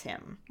Voldy outs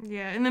him.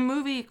 Yeah, in the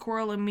movie,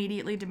 Quirrell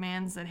immediately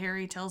demands that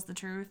Harry tells the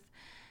truth,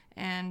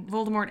 and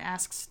Voldemort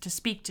asks to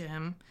speak to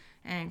him,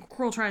 and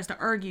Quirrell tries to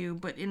argue,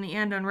 but in the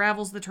end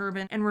unravels the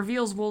turban and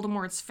reveals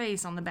Voldemort's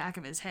face on the back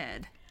of his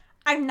head.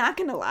 I'm not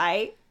gonna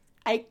lie,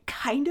 I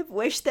kind of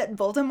wish that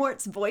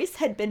Voldemort's voice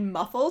had been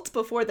muffled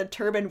before the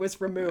turban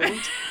was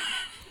removed.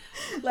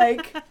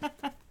 Like,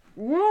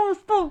 where's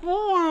the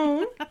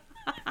boy?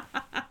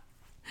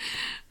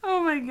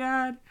 Oh my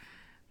god.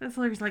 That's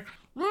hilarious. Like,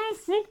 let me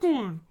speak to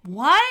him.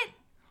 What?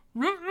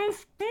 Let me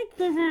speak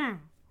to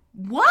him.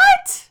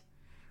 What?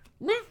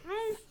 Let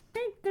me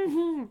speak to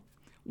him.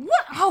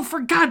 What? Oh, for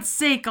God's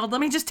sake, let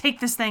me just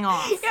take this thing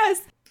off.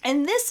 Yes.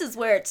 And this is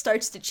where it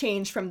starts to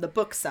change from the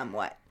book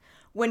somewhat.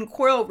 When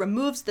Quirrell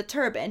removes the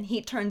turban,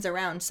 he turns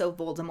around so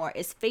Voldemort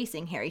is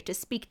facing Harry to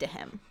speak to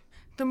him.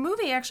 The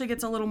movie actually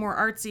gets a little more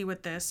artsy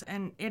with this,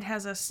 and it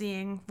has us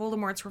seeing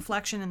Voldemort's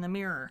reflection in the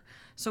mirror,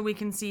 so we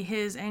can see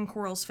his and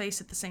Quirrell's face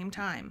at the same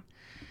time.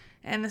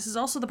 And this is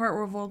also the part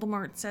where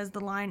Voldemort says the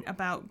line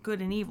about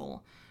good and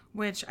evil,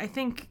 which I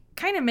think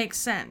kind of makes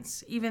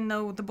sense, even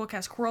though the book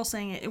has Quirrell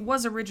saying it. It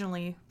was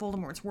originally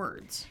Voldemort's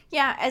words.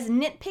 Yeah, as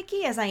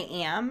nitpicky as I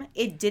am,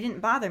 it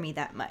didn't bother me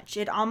that much.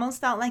 It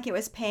almost felt like it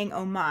was paying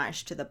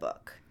homage to the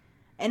book.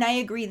 And I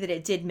agree that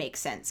it did make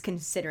sense,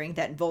 considering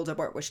that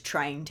Voldemort was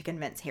trying to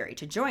convince Harry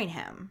to join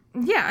him.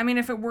 Yeah, I mean,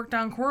 if it worked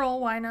on Quirrell,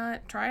 why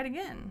not try it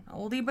again?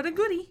 Oldie but a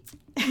goodie.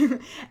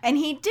 And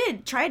he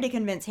did try to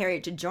convince Harry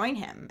to join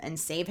him and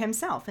save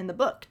himself in the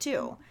book,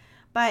 too.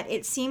 But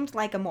it seemed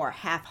like a more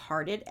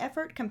half-hearted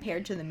effort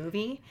compared to the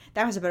movie.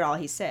 That was about all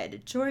he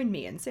said. Join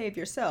me and save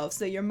yourself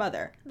so your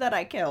mother, that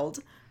I killed,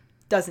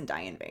 doesn't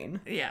die in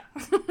vain. Yeah.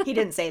 He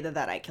didn't say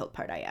that I killed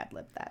part. I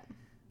ad-libbed that.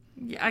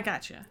 Yeah, I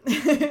gotcha.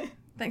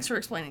 Thanks for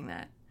explaining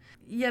that.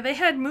 Yeah, they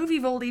had Movie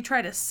Voldy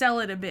try to sell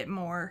it a bit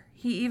more.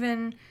 He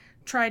even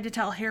tried to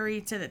tell Harry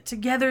that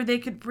together they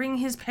could bring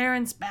his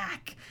parents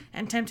back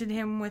and tempted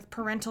him with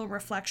parental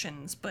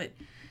reflections. But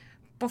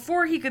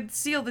before he could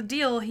seal the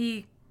deal,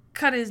 he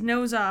cut his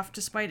nose off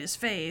to spite his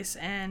face,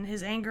 and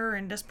his anger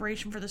and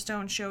desperation for the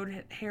stone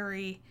showed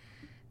Harry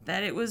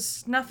that it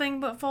was nothing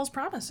but false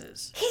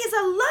promises. He's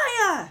a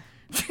liar!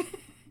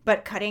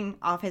 But cutting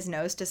off his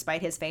nose to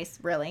spite his face,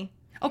 really?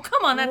 Oh,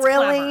 come on, that's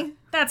Really? clever.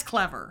 That's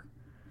clever.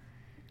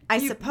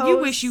 I suppose... You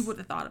wish you would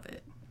have thought of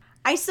it.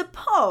 I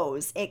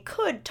suppose it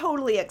could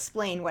totally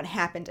explain what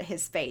happened to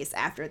his face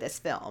after this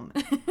film.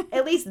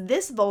 At least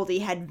this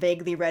Voldy had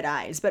vaguely red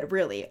eyes, but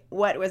really,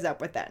 what was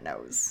up with that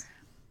nose?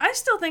 I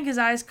still think his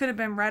eyes could have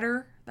been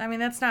redder. I mean,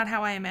 that's not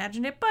how I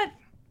imagined it, but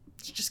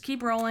just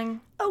keep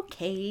rolling.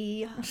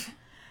 Okay.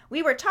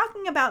 We were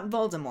talking about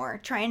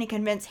Voldemort trying to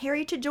convince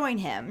Harry to join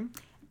him,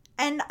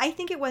 and I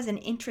think it was an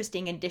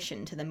interesting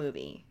addition to the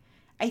movie.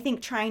 I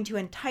think trying to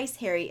entice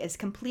Harry is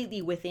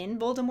completely within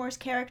Voldemort's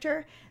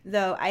character,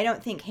 though I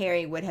don't think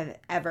Harry would have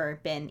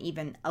ever been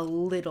even a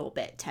little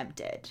bit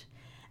tempted.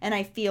 And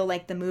I feel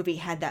like the movie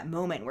had that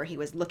moment where he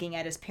was looking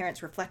at his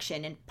parents'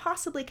 reflection and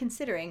possibly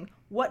considering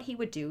what he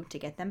would do to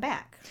get them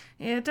back.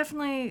 Yeah, it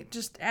definitely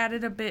just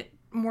added a bit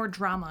more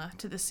drama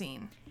to the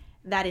scene.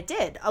 That it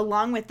did,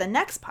 along with the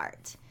next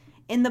part.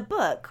 In the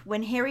book,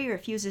 when Harry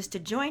refuses to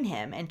join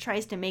him and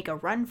tries to make a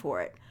run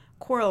for it,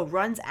 Quirrell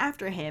runs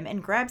after him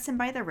and grabs him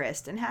by the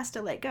wrist and has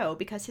to let go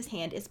because his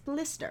hand is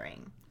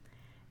blistering.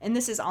 And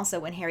this is also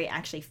when Harry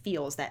actually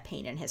feels that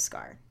pain in his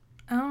scar.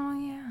 Oh,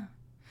 yeah.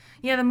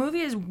 Yeah, the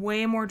movie is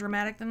way more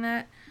dramatic than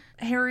that.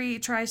 Harry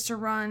tries to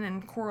run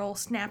and Quirrell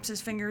snaps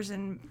his fingers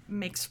and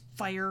makes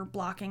fire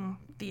blocking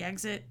the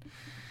exit.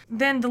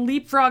 Then the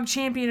leapfrog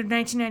champion of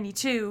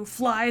 1992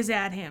 flies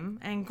at him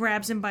and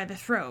grabs him by the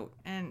throat.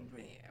 And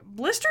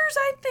blisters?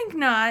 I think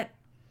not.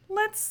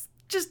 Let's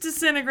just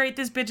disintegrate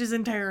this bitch's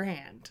entire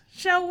hand,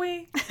 shall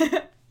we?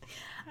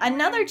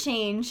 Another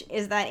change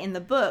is that in the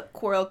book,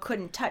 Quirrell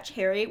couldn't touch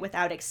Harry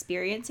without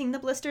experiencing the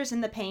blisters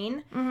and the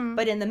pain. Mm-hmm.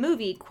 But in the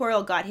movie,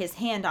 Quirrell got his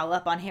hand all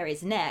up on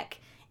Harry's neck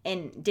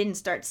and didn't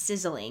start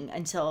sizzling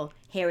until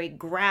Harry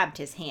grabbed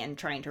his hand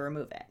trying to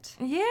remove it.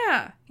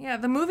 Yeah,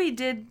 the movie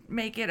did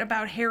make it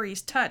about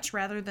Harry's touch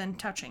rather than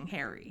touching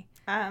Harry.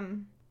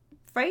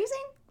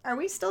 Phrasing? Are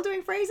we still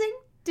doing phrasing?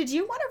 Did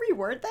you want to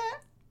reword that?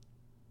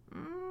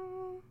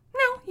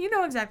 No, you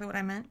know exactly what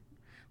I meant.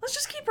 Let's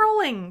just keep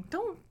rolling.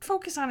 Don't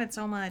focus on it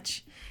so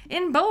much.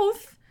 In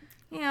both,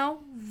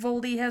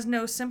 Voldy has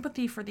no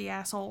sympathy for the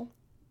asshole.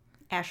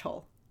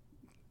 Ashhole.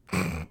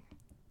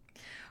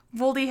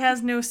 Voldy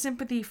has no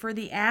sympathy for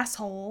the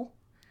asshole,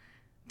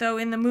 though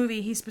in the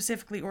movie he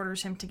specifically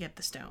orders him to get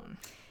the stone.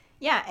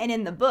 Yeah, and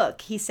in the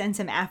book, he sends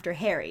him after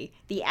Harry.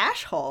 The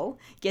Ashhole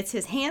gets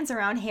his hands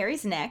around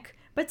Harry's neck,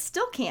 but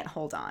still can't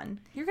hold on.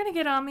 You're going to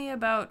get on me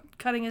about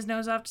cutting his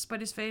nose off to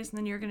spite his face, and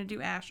then you're going to do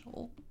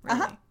Ashhole.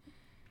 Really? Uh-huh.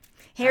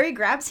 Harry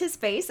grabs his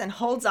face and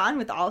holds on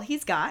with all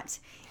he's got,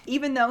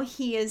 even though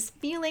he is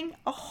feeling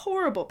a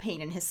horrible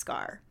pain in his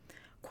scar.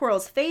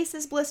 Quirrell's face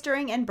is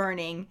blistering and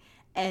burning,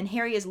 and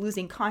Harry is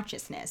losing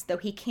consciousness, though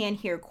he can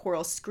hear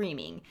Quirrell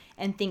screaming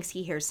and thinks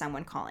he hears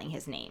someone calling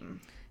his name.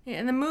 Yeah,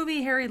 in the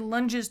movie, Harry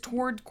lunges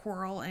toward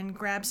Quirrell and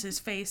grabs his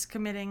face,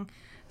 committing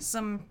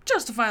some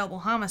justifiable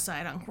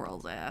homicide on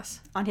Quirrell's ass.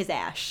 On his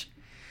ash.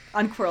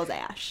 On Quirrell's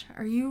ash.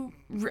 Are you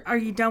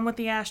done with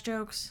the ash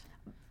jokes?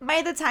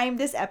 By the time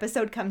this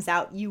episode comes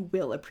out, you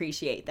will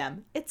appreciate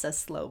them. It's a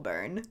slow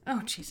burn.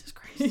 Oh, Jesus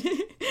Christ.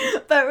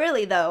 But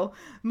really, though,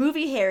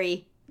 movie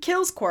Harry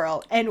kills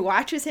Quirrell and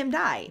watches him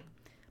die.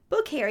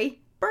 Book Harry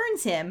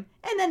burns him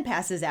and then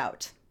passes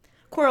out.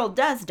 Quirrell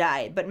does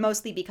die, but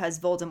mostly because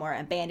Voldemort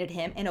abandoned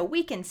him in a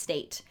weakened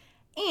state.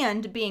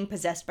 And being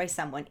possessed by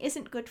someone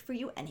isn't good for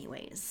you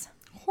anyways.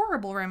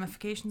 Horrible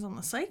ramifications on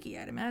the psyche,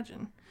 I'd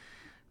imagine.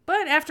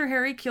 But after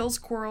Harry kills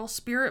Quirrell,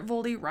 Spirit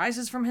Voldy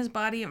rises from his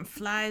body and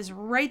flies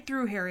right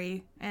through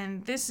Harry,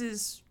 and this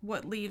is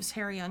what leaves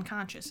Harry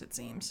unconscious, it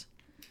seems.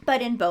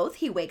 But in both,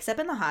 he wakes up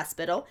in the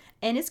hospital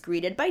and is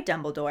greeted by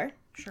Dumbledore.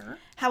 Sure.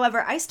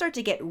 However, I start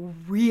to get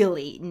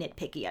really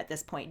nitpicky at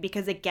this point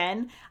because,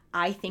 again,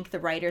 I think the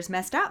writers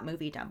messed up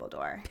movie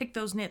Dumbledore. Pick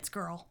those nits,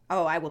 girl.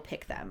 Oh, I will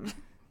pick them.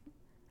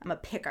 I'm a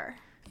picker.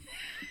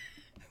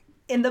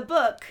 In the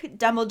book,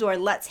 Dumbledore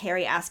lets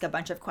Harry ask a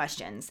bunch of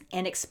questions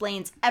and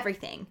explains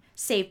everything,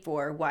 save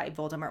for why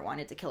Voldemort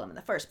wanted to kill him in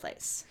the first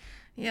place.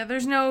 Yeah,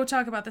 there's no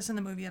talk about this in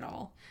the movie at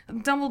all.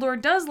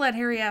 Dumbledore does let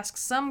Harry ask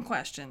some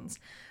questions,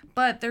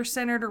 but they're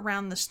centered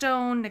around the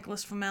stone,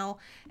 Nicholas Flamel,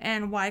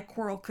 and why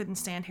Quirrell couldn't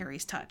stand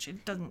Harry's touch.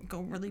 It doesn't go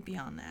really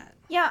beyond that.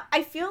 Yeah,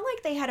 I feel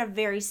like they had a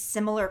very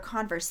similar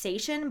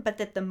conversation, but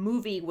that the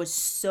movie was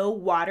so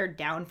watered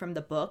down from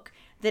the book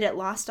that it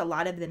lost a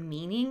lot of the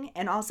meaning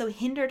and also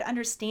hindered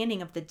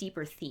understanding of the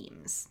deeper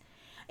themes.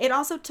 It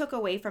also took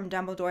away from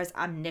Dumbledore's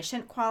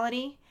omniscient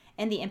quality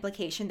and the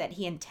implication that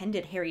he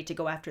intended Harry to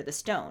go after the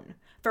stone.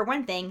 For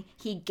one thing,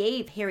 he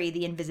gave Harry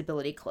the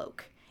invisibility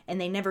cloak,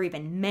 and they never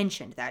even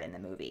mentioned that in the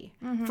movie.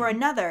 Mm-hmm. For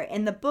another,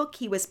 in the book,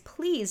 he was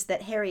pleased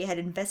that Harry had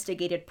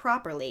investigated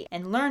properly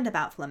and learned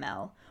about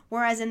Flamel,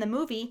 whereas in the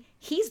movie,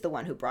 he's the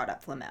one who brought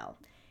up Flamel.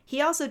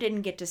 He also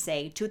didn't get to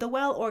say, to the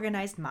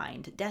well-organized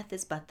mind, death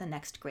is but the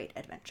next great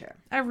adventure.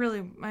 I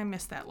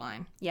missed that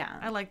line. Yeah.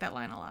 I like that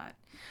line a lot.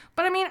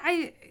 But I mean,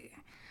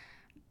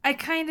 I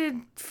kind of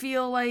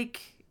feel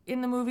like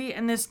in the movie,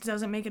 and this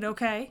doesn't make it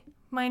okay,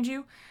 mind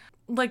you,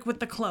 like with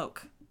the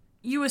cloak.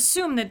 You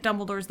assume that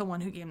Dumbledore's the one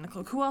who gave him the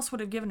cloak. Who else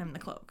would have given him the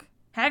cloak?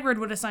 Hagrid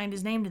would have signed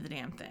his name to the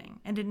damn thing,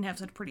 and didn't have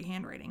such pretty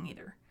handwriting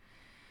either.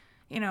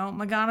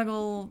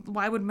 McGonagall,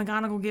 why would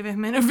McGonagall give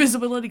him an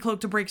invisibility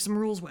cloak to break some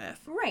rules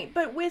with? Right,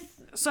 but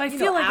with I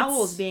feel like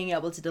owls being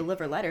able to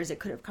deliver letters, it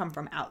could have come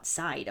from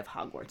outside of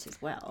Hogwarts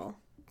as well.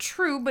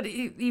 True, but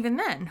even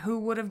then, who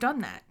would have done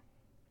that?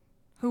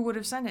 Who would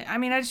have sent it? I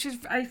mean, I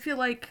feel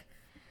like,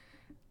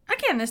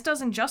 again, this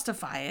doesn't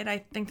justify it. I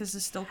think this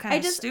is still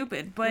kind of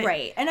stupid, but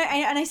right. And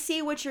I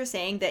see what you're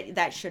saying,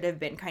 that should have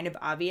been kind of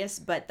obvious,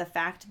 but the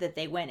fact that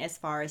they went as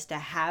far as to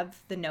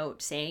have the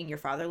note saying your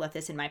father left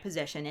this in my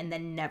possession and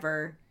then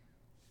never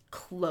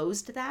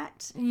closed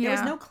that. Yeah. There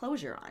was no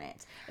closure on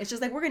it. It's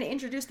just like, we're going to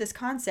introduce this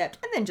concept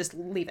and then just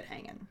leave it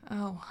hanging.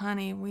 Oh,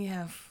 honey, we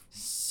have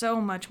so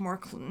much more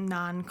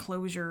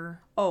non-closure.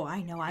 Oh,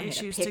 I know. I'm going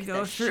to Issues pick to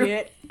go the through.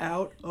 shit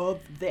out of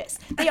this.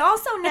 They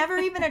also never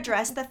even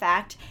addressed the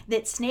fact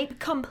that Snape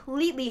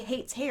completely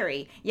hates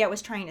Harry, yet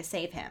was trying to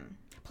save him.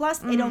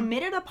 Plus, it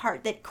omitted a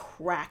part that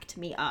cracked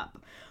me up.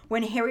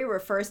 When Harry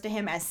refers to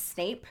him as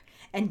Snape,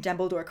 and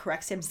Dumbledore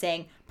corrects him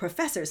saying,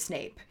 Professor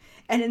Snape.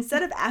 And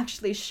instead of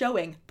actually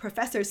showing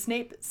Professor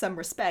Snape some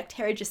respect,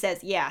 Harry just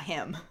says, yeah,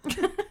 him.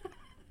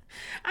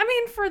 I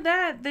mean, for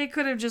that, they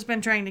could have just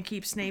been trying to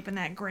keep Snape in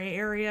that gray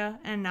area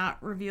and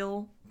not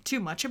reveal too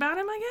much about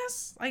him, I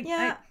guess.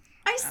 Yeah,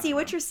 I see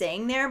what you're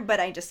saying there, but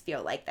I just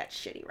feel like that's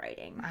shitty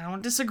writing. I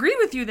don't disagree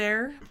with you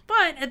there.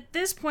 But at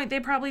this point, they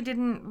probably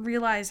didn't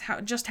realize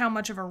how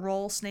much of a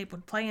role Snape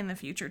would play in the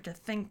future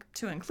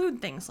to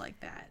include things like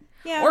that.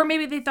 Yeah. Or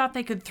maybe they thought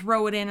they could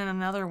throw it in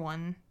another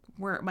one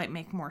where it might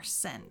make more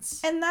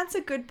sense. And that's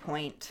a good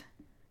point.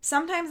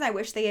 Sometimes I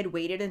wish they had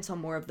waited until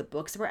more of the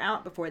books were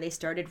out before they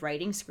started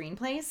writing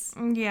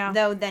screenplays. Yeah.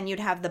 Though then you'd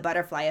have the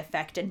butterfly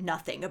effect and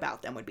nothing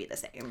about them would be the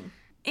same.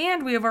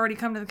 And we have already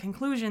come to the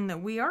conclusion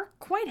that we are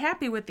quite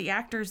happy with the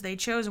actors they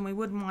chose, and we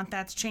wouldn't want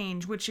that to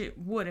change, which it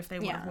would if they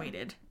would have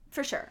waited.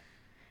 For sure.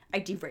 I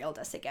derailed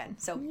us again.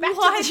 So back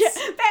What?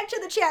 back to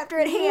the chapter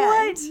at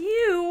hand.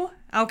 What?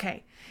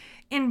 Okay.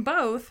 In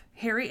both,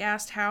 Harry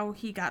asked how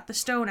he got the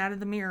stone out of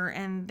the mirror,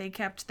 and they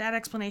kept that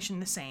explanation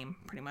the same,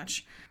 pretty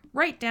much.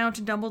 Right down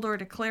to Dumbledore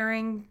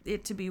declaring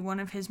it to be one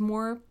of his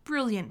more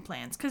brilliant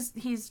plans, because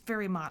he's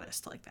very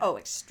modest like that. Oh,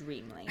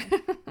 extremely.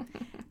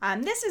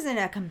 This isn't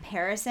a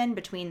comparison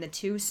between the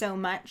two so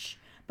much,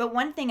 but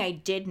one thing I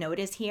did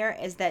notice here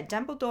is that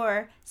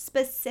Dumbledore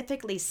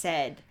specifically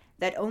said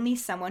that only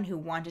someone who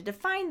wanted to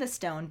find the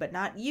stone but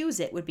not use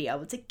it would be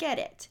able to get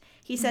it.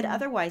 He said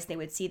otherwise they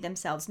would see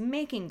themselves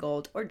making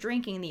gold or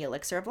drinking the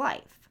elixir of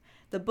life.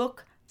 The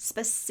book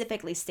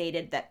specifically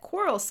stated that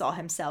Quirrell saw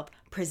himself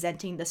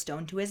presenting the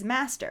stone to his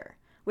master,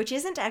 which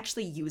isn't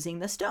actually using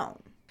the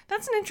stone.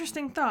 That's an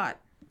interesting thought.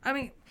 I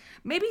mean,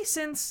 maybe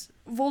since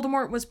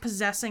Voldemort was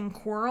possessing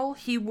Quirrell,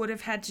 he would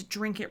have had to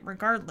drink it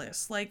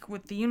regardless, like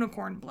with the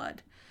unicorn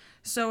blood.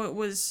 So it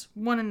was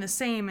one and the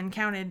same and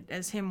counted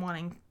as him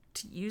wanting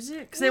to use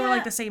it? Because they were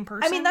like the same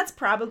person? I mean, that's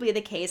probably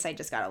the case. I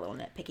just got a little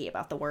nitpicky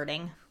about the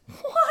wording.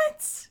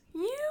 What?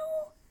 You?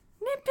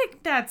 Nitpick?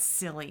 That's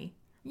silly.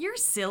 You're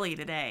silly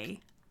today.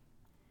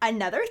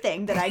 Another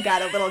thing that I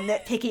got a little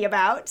nitpicky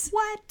about.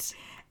 What?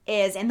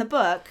 Is in the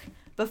book,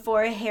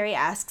 before Harry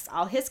asks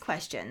all his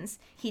questions,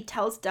 he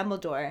tells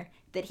Dumbledore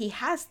that he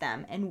has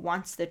them and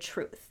wants the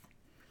truth.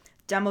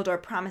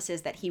 Dumbledore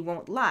promises that he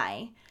won't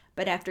lie,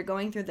 but after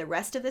going through the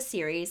rest of the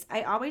series,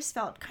 I always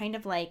felt kind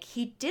of like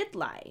he did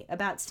lie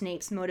about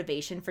Snape's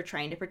motivation for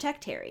trying to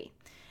protect Harry.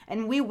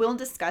 And we will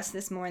discuss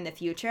this more in the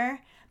future,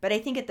 but I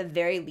think at the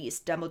very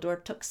least,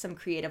 Dumbledore took some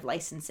creative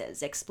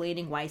licenses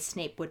explaining why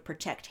Snape would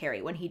protect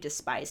Harry when he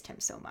despised him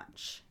so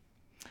much.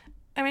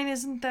 I mean,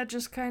 isn't that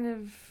just kind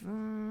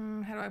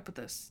of, how do I put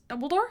this?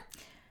 Dumbledore?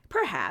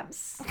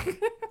 Perhaps.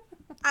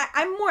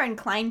 I'm more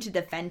inclined to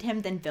defend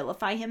him than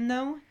vilify him,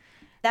 though.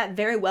 That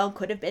very well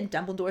could have been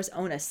Dumbledore's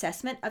own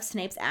assessment of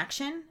Snape's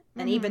action,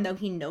 and even though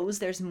he knows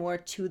there's more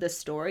to the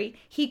story,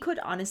 he could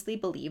honestly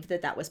believe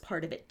that that was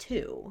part of it,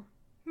 too.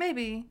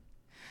 Maybe.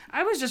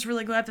 I was just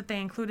really glad that they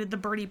included the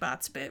Bertie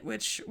Bott's bit,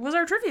 which was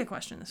our trivia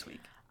question this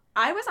week.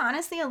 I was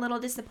honestly a little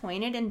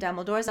disappointed in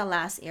Dumbledore's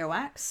alas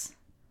earwax.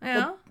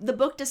 Yeah? The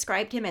book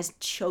described him as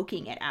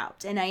choking it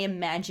out, and I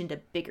imagined a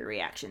bigger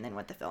reaction than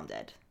what the film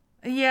did.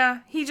 Yeah,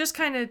 he just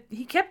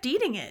he kept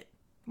eating it.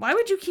 Why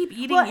would you keep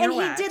eating Well,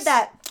 earwax? and he did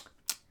that,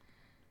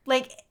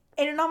 and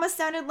it almost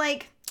sounded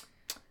like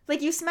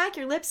you smack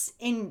your lips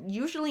in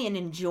usually an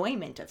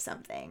enjoyment of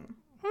something.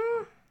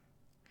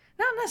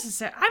 Not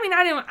necessarily. I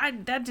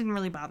mean,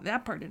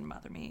 that part didn't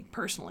bother me,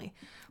 personally.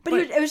 But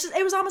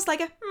it was almost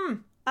like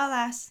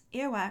alas,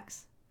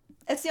 earwax.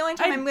 It's the only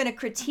time I'm going to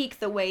critique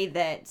the way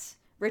that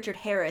Richard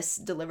Harris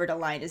delivered a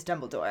line as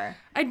Dumbledore.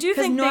 I do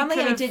think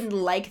normally I didn't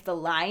like the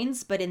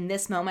lines, but in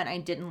this moment I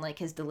didn't like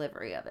his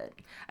delivery of it.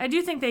 I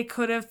do think they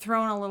could have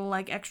thrown a little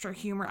extra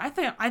humor. I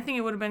think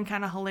it would have been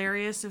kind of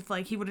hilarious if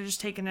he would have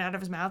just taken it out of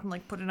his mouth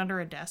and put it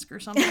under a desk or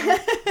something,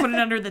 put it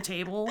under the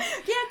table.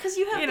 Yeah, because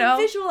you have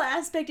the visual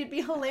aspect. It'd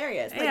be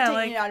hilarious.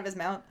 Taking it out of his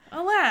mouth.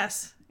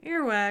 Alas,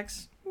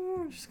 earwax.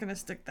 I'm just gonna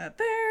stick that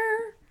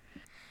there.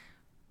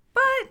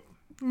 But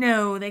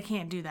no, they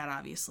can't do that,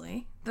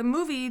 obviously. The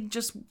movie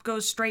just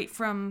goes straight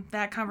from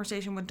that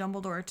conversation with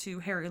Dumbledore to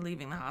Harry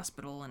leaving the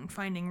hospital and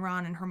finding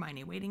Ron and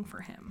Hermione waiting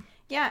for him.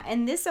 Yeah,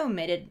 and this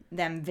omitted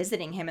them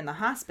visiting him in the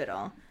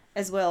hospital,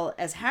 as well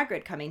as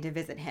Hagrid coming to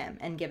visit him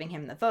and giving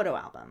him the photo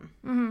album.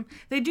 Mm-hmm.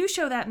 They do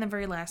show that in the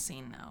very last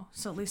scene, though,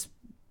 so at least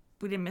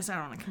we didn't miss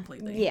out on it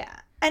completely. Yeah,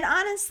 and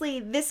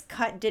honestly, this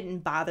cut didn't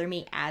bother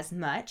me as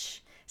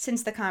much,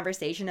 since the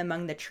conversation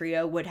among the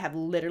trio would have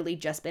literally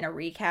just been a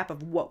recap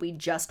of what we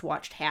just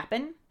watched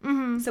happen.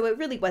 Mm-hmm. So it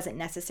really wasn't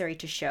necessary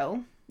to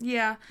show.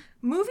 Yeah,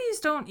 movies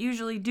don't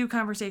usually do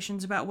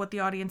conversations about what the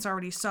audience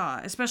already saw,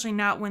 especially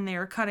not when they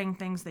are cutting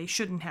things they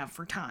shouldn't have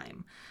for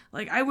time.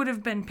 Like, I would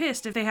have been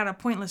pissed if they had a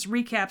pointless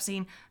recap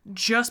scene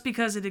just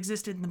because it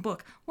existed in the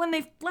book, when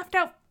they've left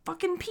out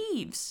fucking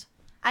Peeves.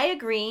 I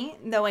agree,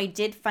 though I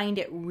did find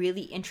it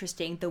really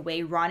interesting the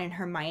way Ron and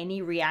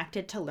Hermione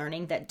reacted to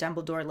learning that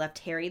Dumbledore left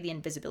Harry the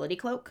invisibility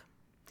cloak.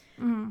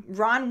 Mm-hmm.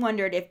 Ron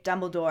wondered if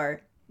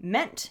Dumbledore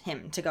meant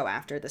him to go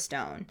after the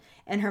stone,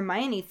 and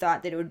Hermione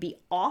thought that it would be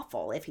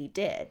awful if he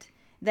did.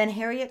 Then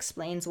Harry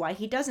explains why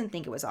he doesn't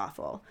think it was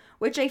awful,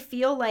 which I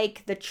feel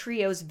like the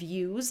trio's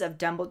views of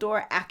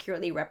Dumbledore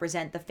accurately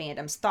represent the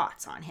fandom's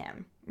thoughts on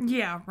him.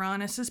 Yeah,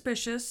 Ron is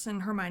suspicious,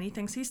 and Hermione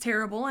thinks he's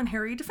terrible, and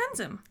Harry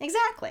defends him.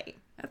 Exactly.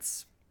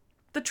 That's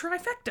the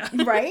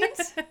trifecta. Right?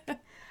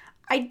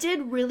 I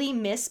did really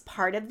miss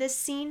part of this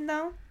scene,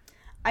 though.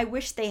 I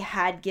wish they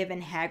had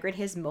given Hagrid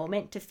his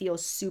moment to feel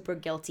super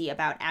guilty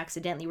about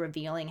accidentally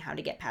revealing how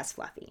to get past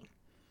Fluffy.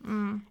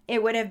 Mm.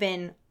 It would have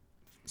been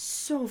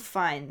so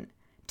fun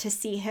to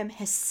see him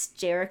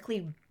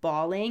hysterically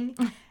bawling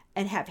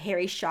and have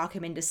Harry shock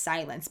him into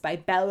silence by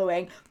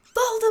bellowing,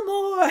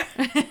 "Voldemort!"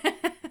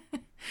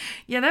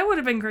 Yeah, that would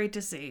have been great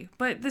to see.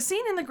 But the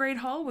scene in the Great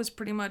Hall was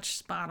pretty much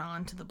spot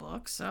on to the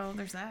book, so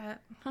there's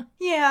that.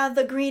 Yeah,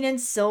 the green and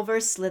silver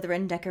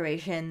Slytherin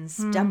decorations,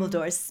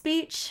 Dumbledore's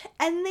speech,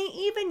 and they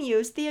even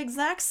used the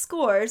exact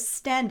scores,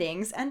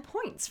 standings, and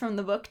points from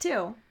the book,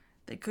 too.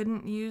 They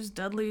couldn't use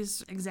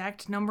Dudley's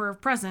exact number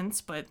of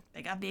presents, but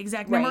they got the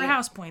exact number of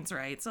house points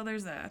right, so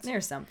there's that.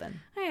 There's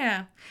something.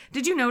 Yeah.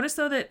 Did you notice,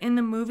 though, that in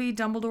the movie,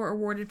 Dumbledore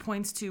awarded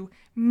points to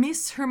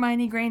Miss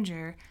Hermione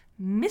Granger,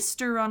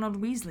 Mr.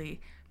 Ronald Weasley,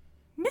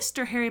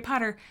 Mr. Harry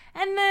Potter,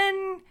 and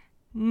then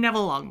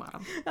Neville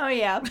Longbottom. Oh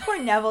yeah,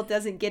 poor Neville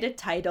doesn't get a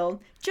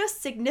title,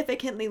 just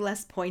significantly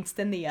less points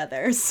than the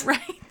others.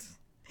 Right.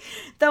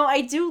 Though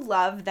I do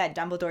love that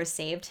Dumbledore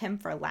saved him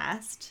for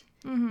last,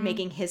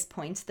 making his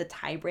points the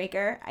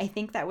tiebreaker. I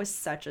think that was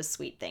such a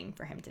sweet thing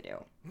for him to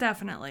do.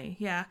 Definitely,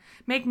 yeah.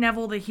 Make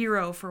Neville the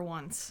hero for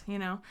once, you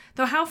know?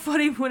 Though how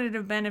funny would it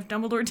have been if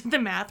Dumbledore did the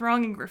math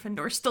wrong and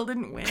Gryffindor still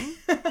didn't win?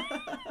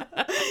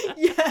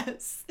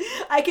 Yes,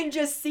 I can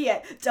just see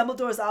it.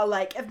 Dumbledore's all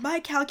like, if my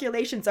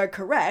calculations are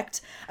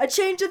correct, a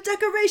change of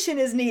decoration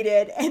is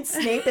needed. And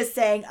Snape is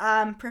saying,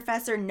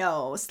 Professor,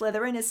 no,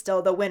 Slytherin is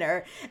still the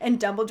winner. And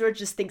Dumbledore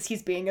just thinks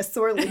he's being a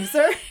sore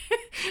loser.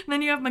 And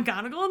then you have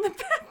McGonagall in the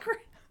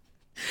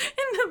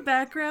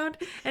background,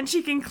 and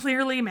she can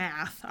clearly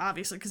math,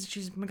 obviously, because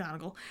she's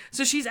McGonagall.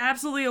 So she's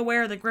absolutely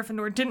aware that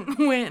Gryffindor didn't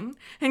win,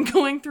 and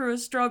going through a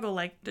struggle,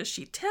 like, does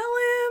she tell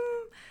him?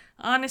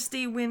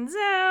 Honesty wins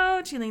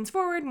out. She leans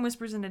forward and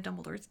whispers into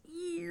Dumbledore's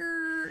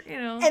ear, you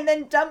know. And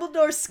then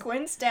Dumbledore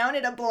squints down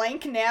at a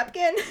blank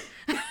napkin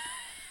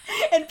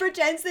and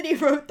pretends that he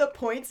wrote the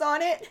points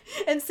on it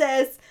and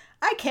says,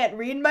 I can't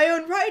read my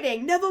own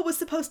writing. Neville was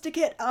supposed to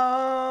get, 2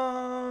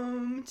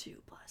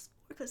 plus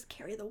 4, let's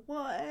carry the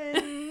 1.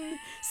 17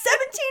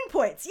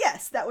 points.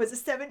 Yes, that was a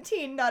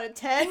 17, not a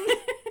 10.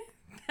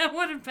 That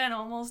would have been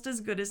almost as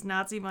good as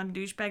Nazi von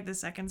Douchebag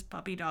II's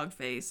puppy dog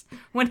face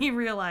when he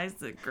realized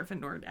that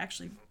Gryffindor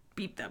actually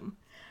beat them.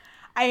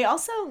 I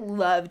also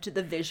loved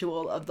the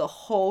visual of the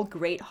whole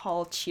Great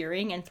Hall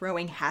cheering and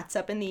throwing hats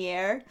up in the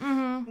air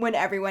when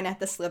everyone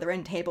at the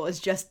Slytherin table is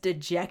just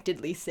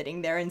dejectedly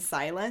sitting there in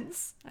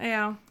silence.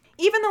 Yeah.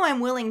 Even though I'm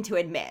willing to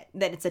admit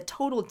that it's a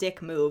total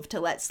dick move to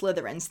let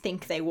Slytherins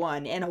think they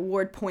won and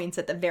award points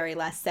at the very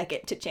last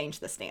second to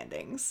change the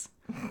standings.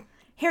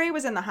 Harry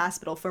was in the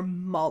hospital for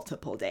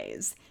multiple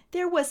days.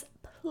 There was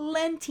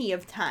plenty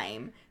of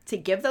time to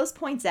give those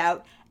points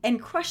out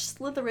and crush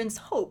Slytherin's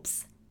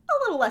hopes a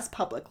little less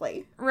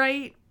publicly.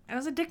 Right. It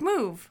was a dick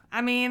move.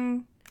 I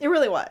mean... It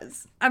really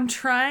was. I'm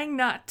trying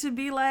not to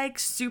be, like,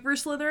 super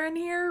Slytherin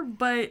here,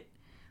 but,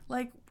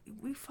 like,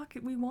 we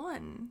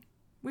won.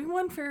 We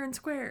won fair and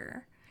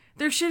square.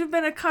 There should have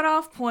been a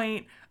cutoff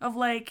point of,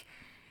 like...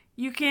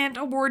 You can't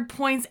award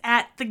points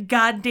at the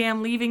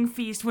goddamn leaving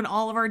feast when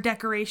all of our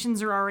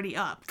decorations are already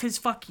up. Because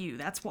fuck you,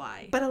 that's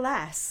why. But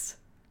alas,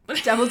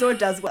 Dumbledore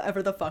does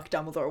whatever the fuck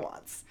Dumbledore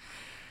wants.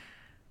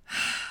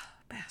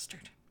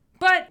 Bastard.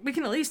 But we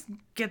can at least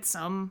get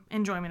some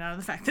enjoyment out of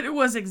the fact that it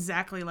was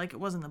exactly like it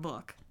was in the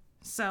book.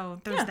 So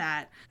there's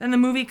that. Then the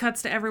movie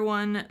cuts to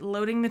everyone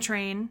loading the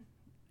train.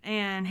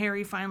 And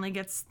Harry finally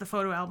gets the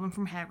photo album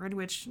from Hagrid,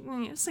 which,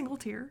 single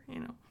tear, you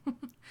know.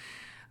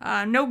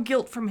 No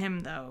guilt from him,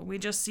 though. We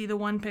just see the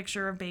one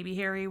picture of baby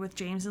Harry with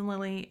James and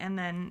Lily, and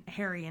then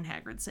Harry and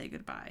Hagrid say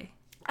goodbye.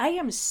 I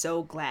am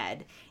so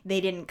glad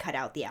they didn't cut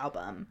out the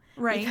album.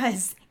 Right.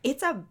 Because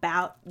it's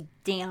about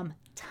damn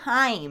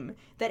time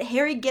that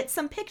Harry gets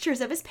some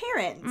pictures of his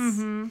parents.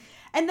 Mm-hmm.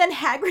 And then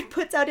Hagrid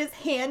puts out his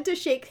hand to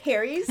shake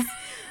Harry's,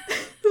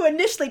 who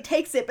initially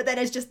takes it, but then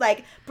is just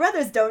like,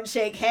 brothers don't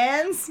shake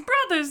hands.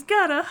 Brothers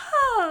gotta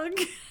hug.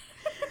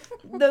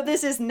 Though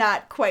this is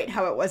not quite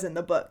how it was in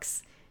the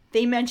books.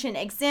 They mention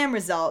exam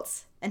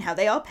results and how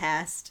they all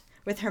passed,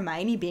 with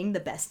Hermione being the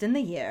best in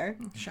the year.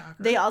 Shocker.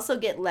 They also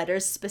get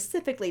letters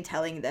specifically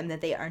telling them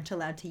that they aren't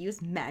allowed to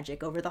use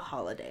magic over the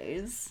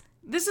holidays.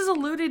 This is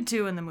alluded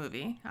to in the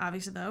movie,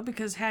 obviously, though,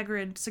 because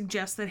Hagrid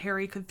suggests that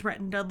Harry could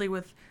threaten Dudley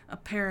with a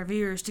pair of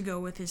ears to go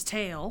with his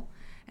tail,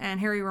 and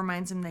Harry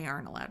reminds him they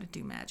aren't allowed to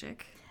do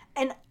magic.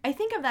 And I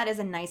think of that as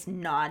a nice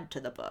nod to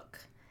the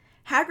book.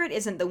 Hagrid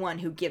isn't the one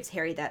who gives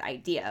Harry that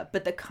idea,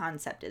 but the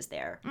concept is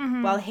there.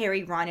 While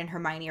Harry, Ron, and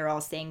Hermione are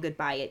all saying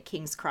goodbye at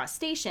King's Cross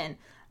Station,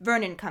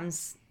 Vernon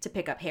comes to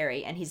pick up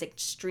Harry, and he's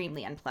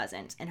extremely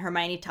unpleasant. And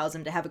Hermione tells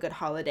him to have a good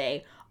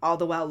holiday, all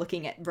the while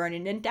looking at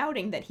Vernon and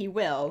doubting that he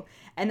will.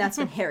 And that's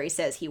when Harry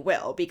says he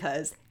will,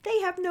 because they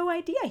have no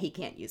idea he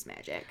can't use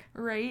magic.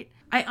 Right.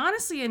 I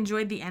honestly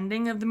enjoyed the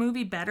ending of the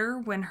movie better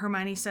when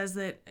Hermione says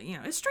that,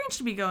 it's strange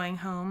to be going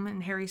home,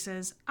 and Harry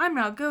says, I'm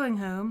not going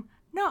home.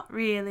 Not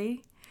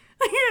really.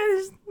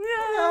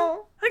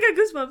 No. I got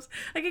goosebumps.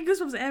 I get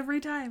goosebumps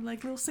every time,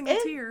 like little single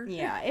tear.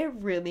 Yeah, it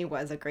really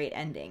was a great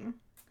ending.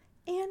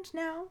 And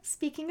now,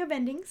 speaking of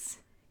endings,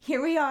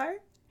 here we are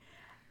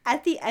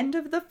at the end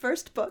of the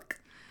first book.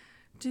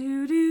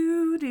 Do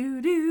do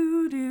do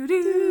do do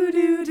do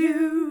do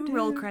do.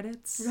 Roll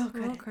credits.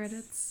 Roll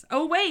credits.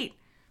 Oh wait,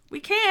 we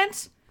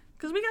can't,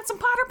 because we got some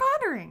Potter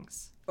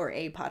ponderings. Or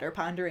a Potter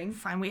pondering.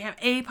 Fine, we have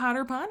a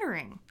Potter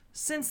pondering.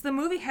 Since the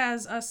movie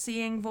has us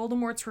seeing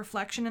Voldemort's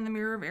reflection in the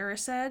Mirror of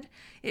Erised,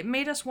 it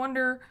made us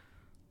wonder,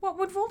 what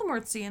would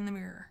Voldemort see in the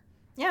mirror?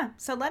 Yeah,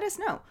 so let us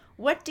know.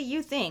 What do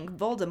you think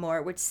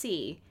Voldemort would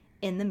see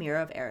in the Mirror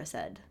of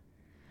Erised?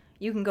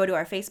 You can go to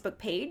our Facebook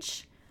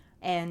page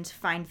and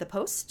find the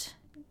post.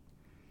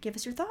 Give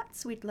us your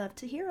thoughts. We'd love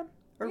to hear them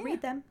or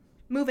read them.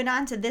 Moving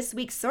on to this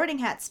week's Sorting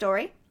Hat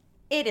story.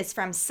 It is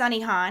from Sunny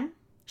Han.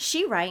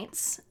 She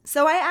writes,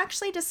 so I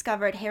actually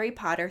discovered Harry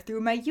Potter through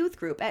my youth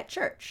group at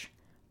church.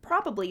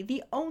 Probably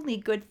the only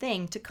good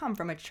thing to come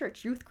from a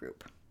church youth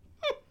group.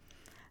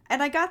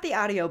 And I got the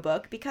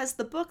audiobook because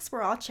the books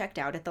were all checked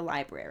out at the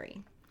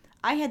library.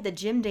 I had the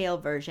Jim Dale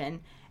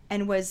version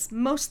and was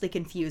mostly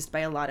confused by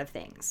a lot of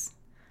things.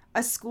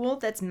 A school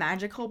that's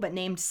magical but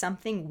named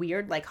something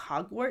weird like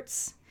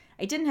Hogwarts?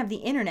 I didn't have the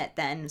internet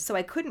then, so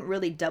I couldn't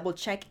really double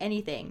check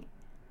anything.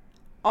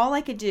 All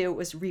I could do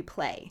was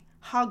replay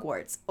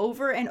Hogwarts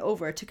over and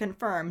over to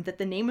confirm that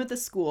the name of the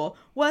school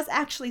was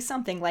actually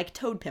something like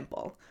Toad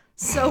Pimple.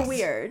 So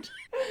weird.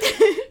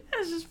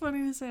 That's just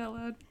funny to say out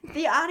loud.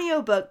 The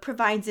audiobook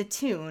provides a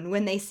tune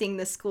when they sing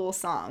the school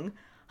song.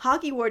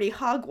 Hoggy-wordy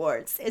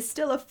Hogwarts is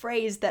still a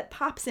phrase that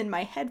pops in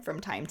my head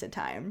from time to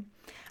time.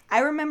 I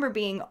remember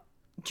being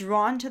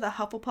drawn to the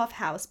Hufflepuff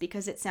house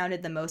because it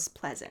sounded the most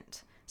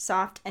pleasant,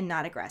 soft, and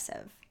not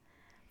aggressive.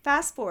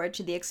 Fast forward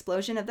to the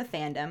explosion of the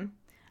fandom.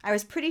 I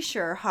was pretty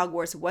sure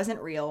Hogwarts wasn't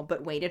real,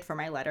 but waited for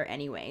my letter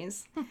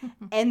anyways.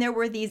 And there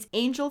were these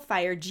Angel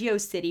Fire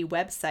GeoCity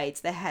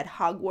websites that had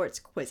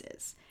Hogwarts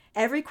quizzes.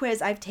 Every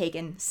quiz I've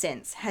taken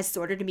since has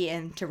sorted me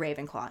into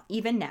Ravenclaw,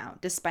 even now,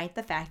 despite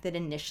the fact that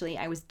initially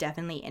I was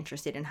definitely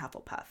interested in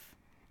Hufflepuff.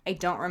 I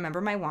don't remember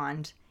my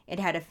wand. It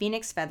had a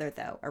phoenix feather,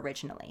 though,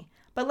 originally.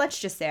 But let's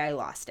just say I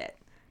lost it.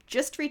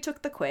 Just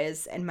retook the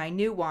quiz, and my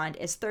new wand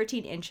is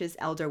 13 inches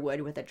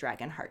elderwood with a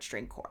dragon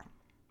heartstring core.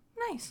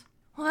 Nice.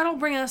 Well, that'll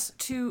bring us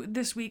to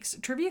this week's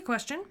trivia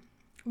question,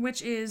 which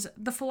is,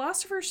 the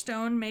Philosopher's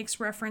Stone makes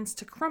reference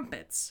to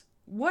crumpets.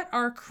 What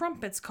are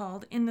crumpets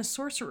called in the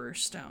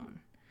Sorcerer's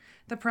Stone?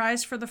 The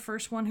prize for the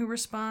first one who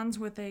responds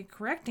with a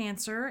correct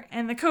answer,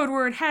 and the code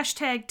word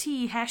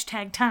 #T,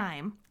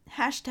 #time.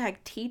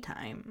 #tea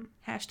time.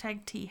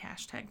 #T,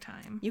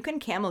 #time. You can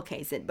camel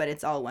case it, but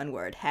it's all one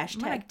word.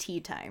 #tea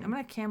time. I'm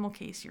gonna camel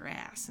case your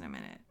ass in a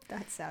minute.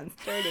 That sounds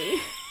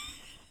dirty.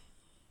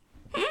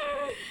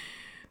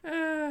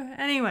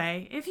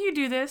 Anyway, if you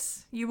do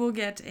this, you will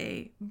get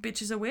a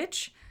Bitch is a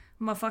Witch,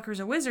 Motherfucker's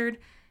a Wizard,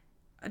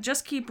 a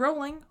Just Keep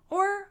Rolling,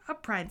 or a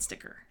Pride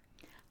sticker.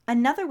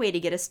 Another way to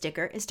get a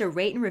sticker is to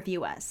rate and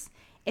review us.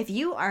 If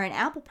you are an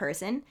Apple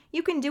person,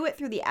 you can do it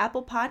through the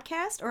Apple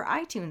Podcast or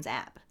iTunes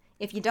app.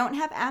 If you don't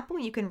have Apple,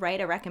 you can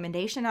write a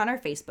recommendation on our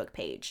Facebook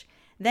page.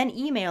 Then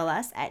email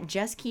us at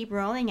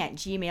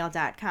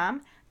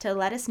justkeeprolling@gmail.com to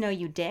let us know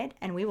you did,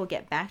 and we will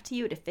get back to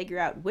you to figure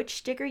out which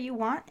sticker you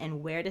want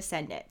and where to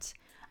send it.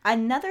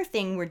 Another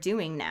thing we're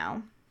doing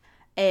now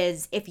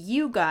is if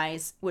you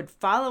guys would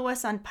follow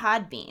us on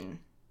Podbean,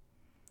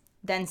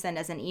 then send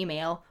us an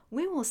email,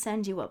 we will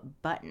send you a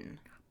button.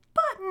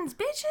 Buttons,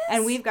 bitches!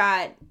 And we've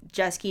got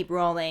Just Keep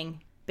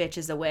Rolling, Bitch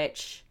is a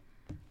Witch,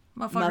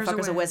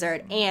 Motherfucker's a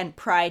Wizard, and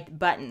Pride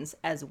buttons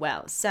as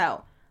well.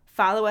 So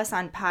follow us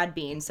on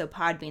Podbean so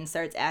Podbean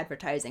starts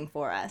advertising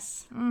for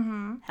us.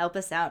 Mm-hmm. Help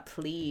us out,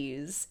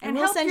 please. And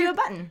we'll send you a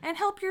button. And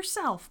help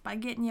yourself by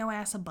getting your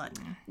ass a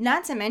button.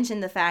 Not to mention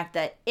the fact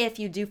that if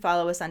you do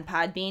follow us on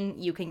Podbean,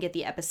 you can get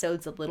the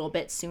episodes a little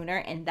bit sooner,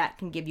 and that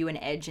can give you an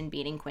edge in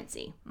beating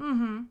Quincy.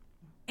 Mm-hmm.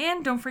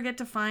 And don't forget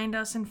to find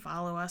us and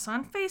follow us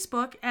on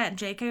Facebook at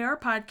JKR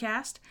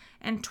Podcast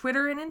and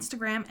Twitter and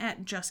Instagram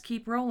at Just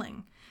Keep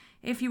Rolling.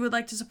 If you would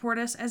like to support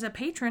us as a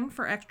patron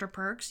for extra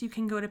perks, you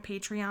can go to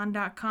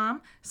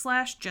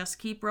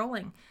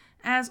patreon.com/justkeeprolling.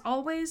 As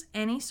always,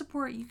 any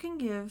support you can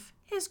give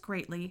is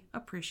greatly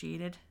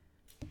appreciated.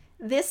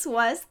 This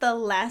was the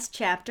last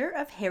chapter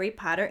of Harry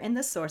Potter and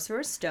the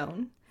Sorcerer's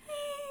Stone,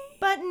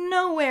 but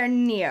nowhere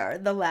near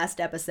the last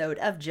episode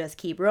of Just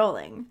Keep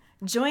Rolling.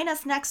 Join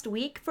us next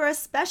week for a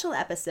special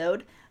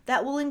episode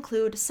that will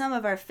include some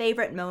of our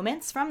favorite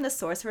moments from the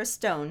Sorcerer's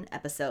Stone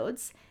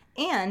episodes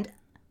and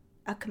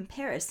a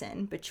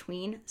comparison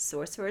between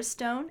Sorcerer's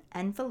Stone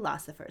and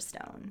Philosopher's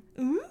Stone.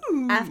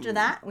 Ooh. After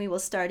that, we will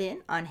start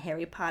in on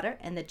Harry Potter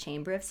and the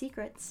Chamber of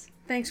Secrets.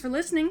 Thanks for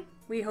listening.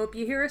 We hope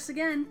you hear us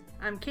again.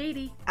 I'm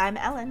Katie. I'm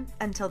Ellen.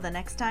 Until the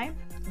next time,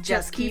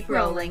 just keep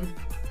rolling.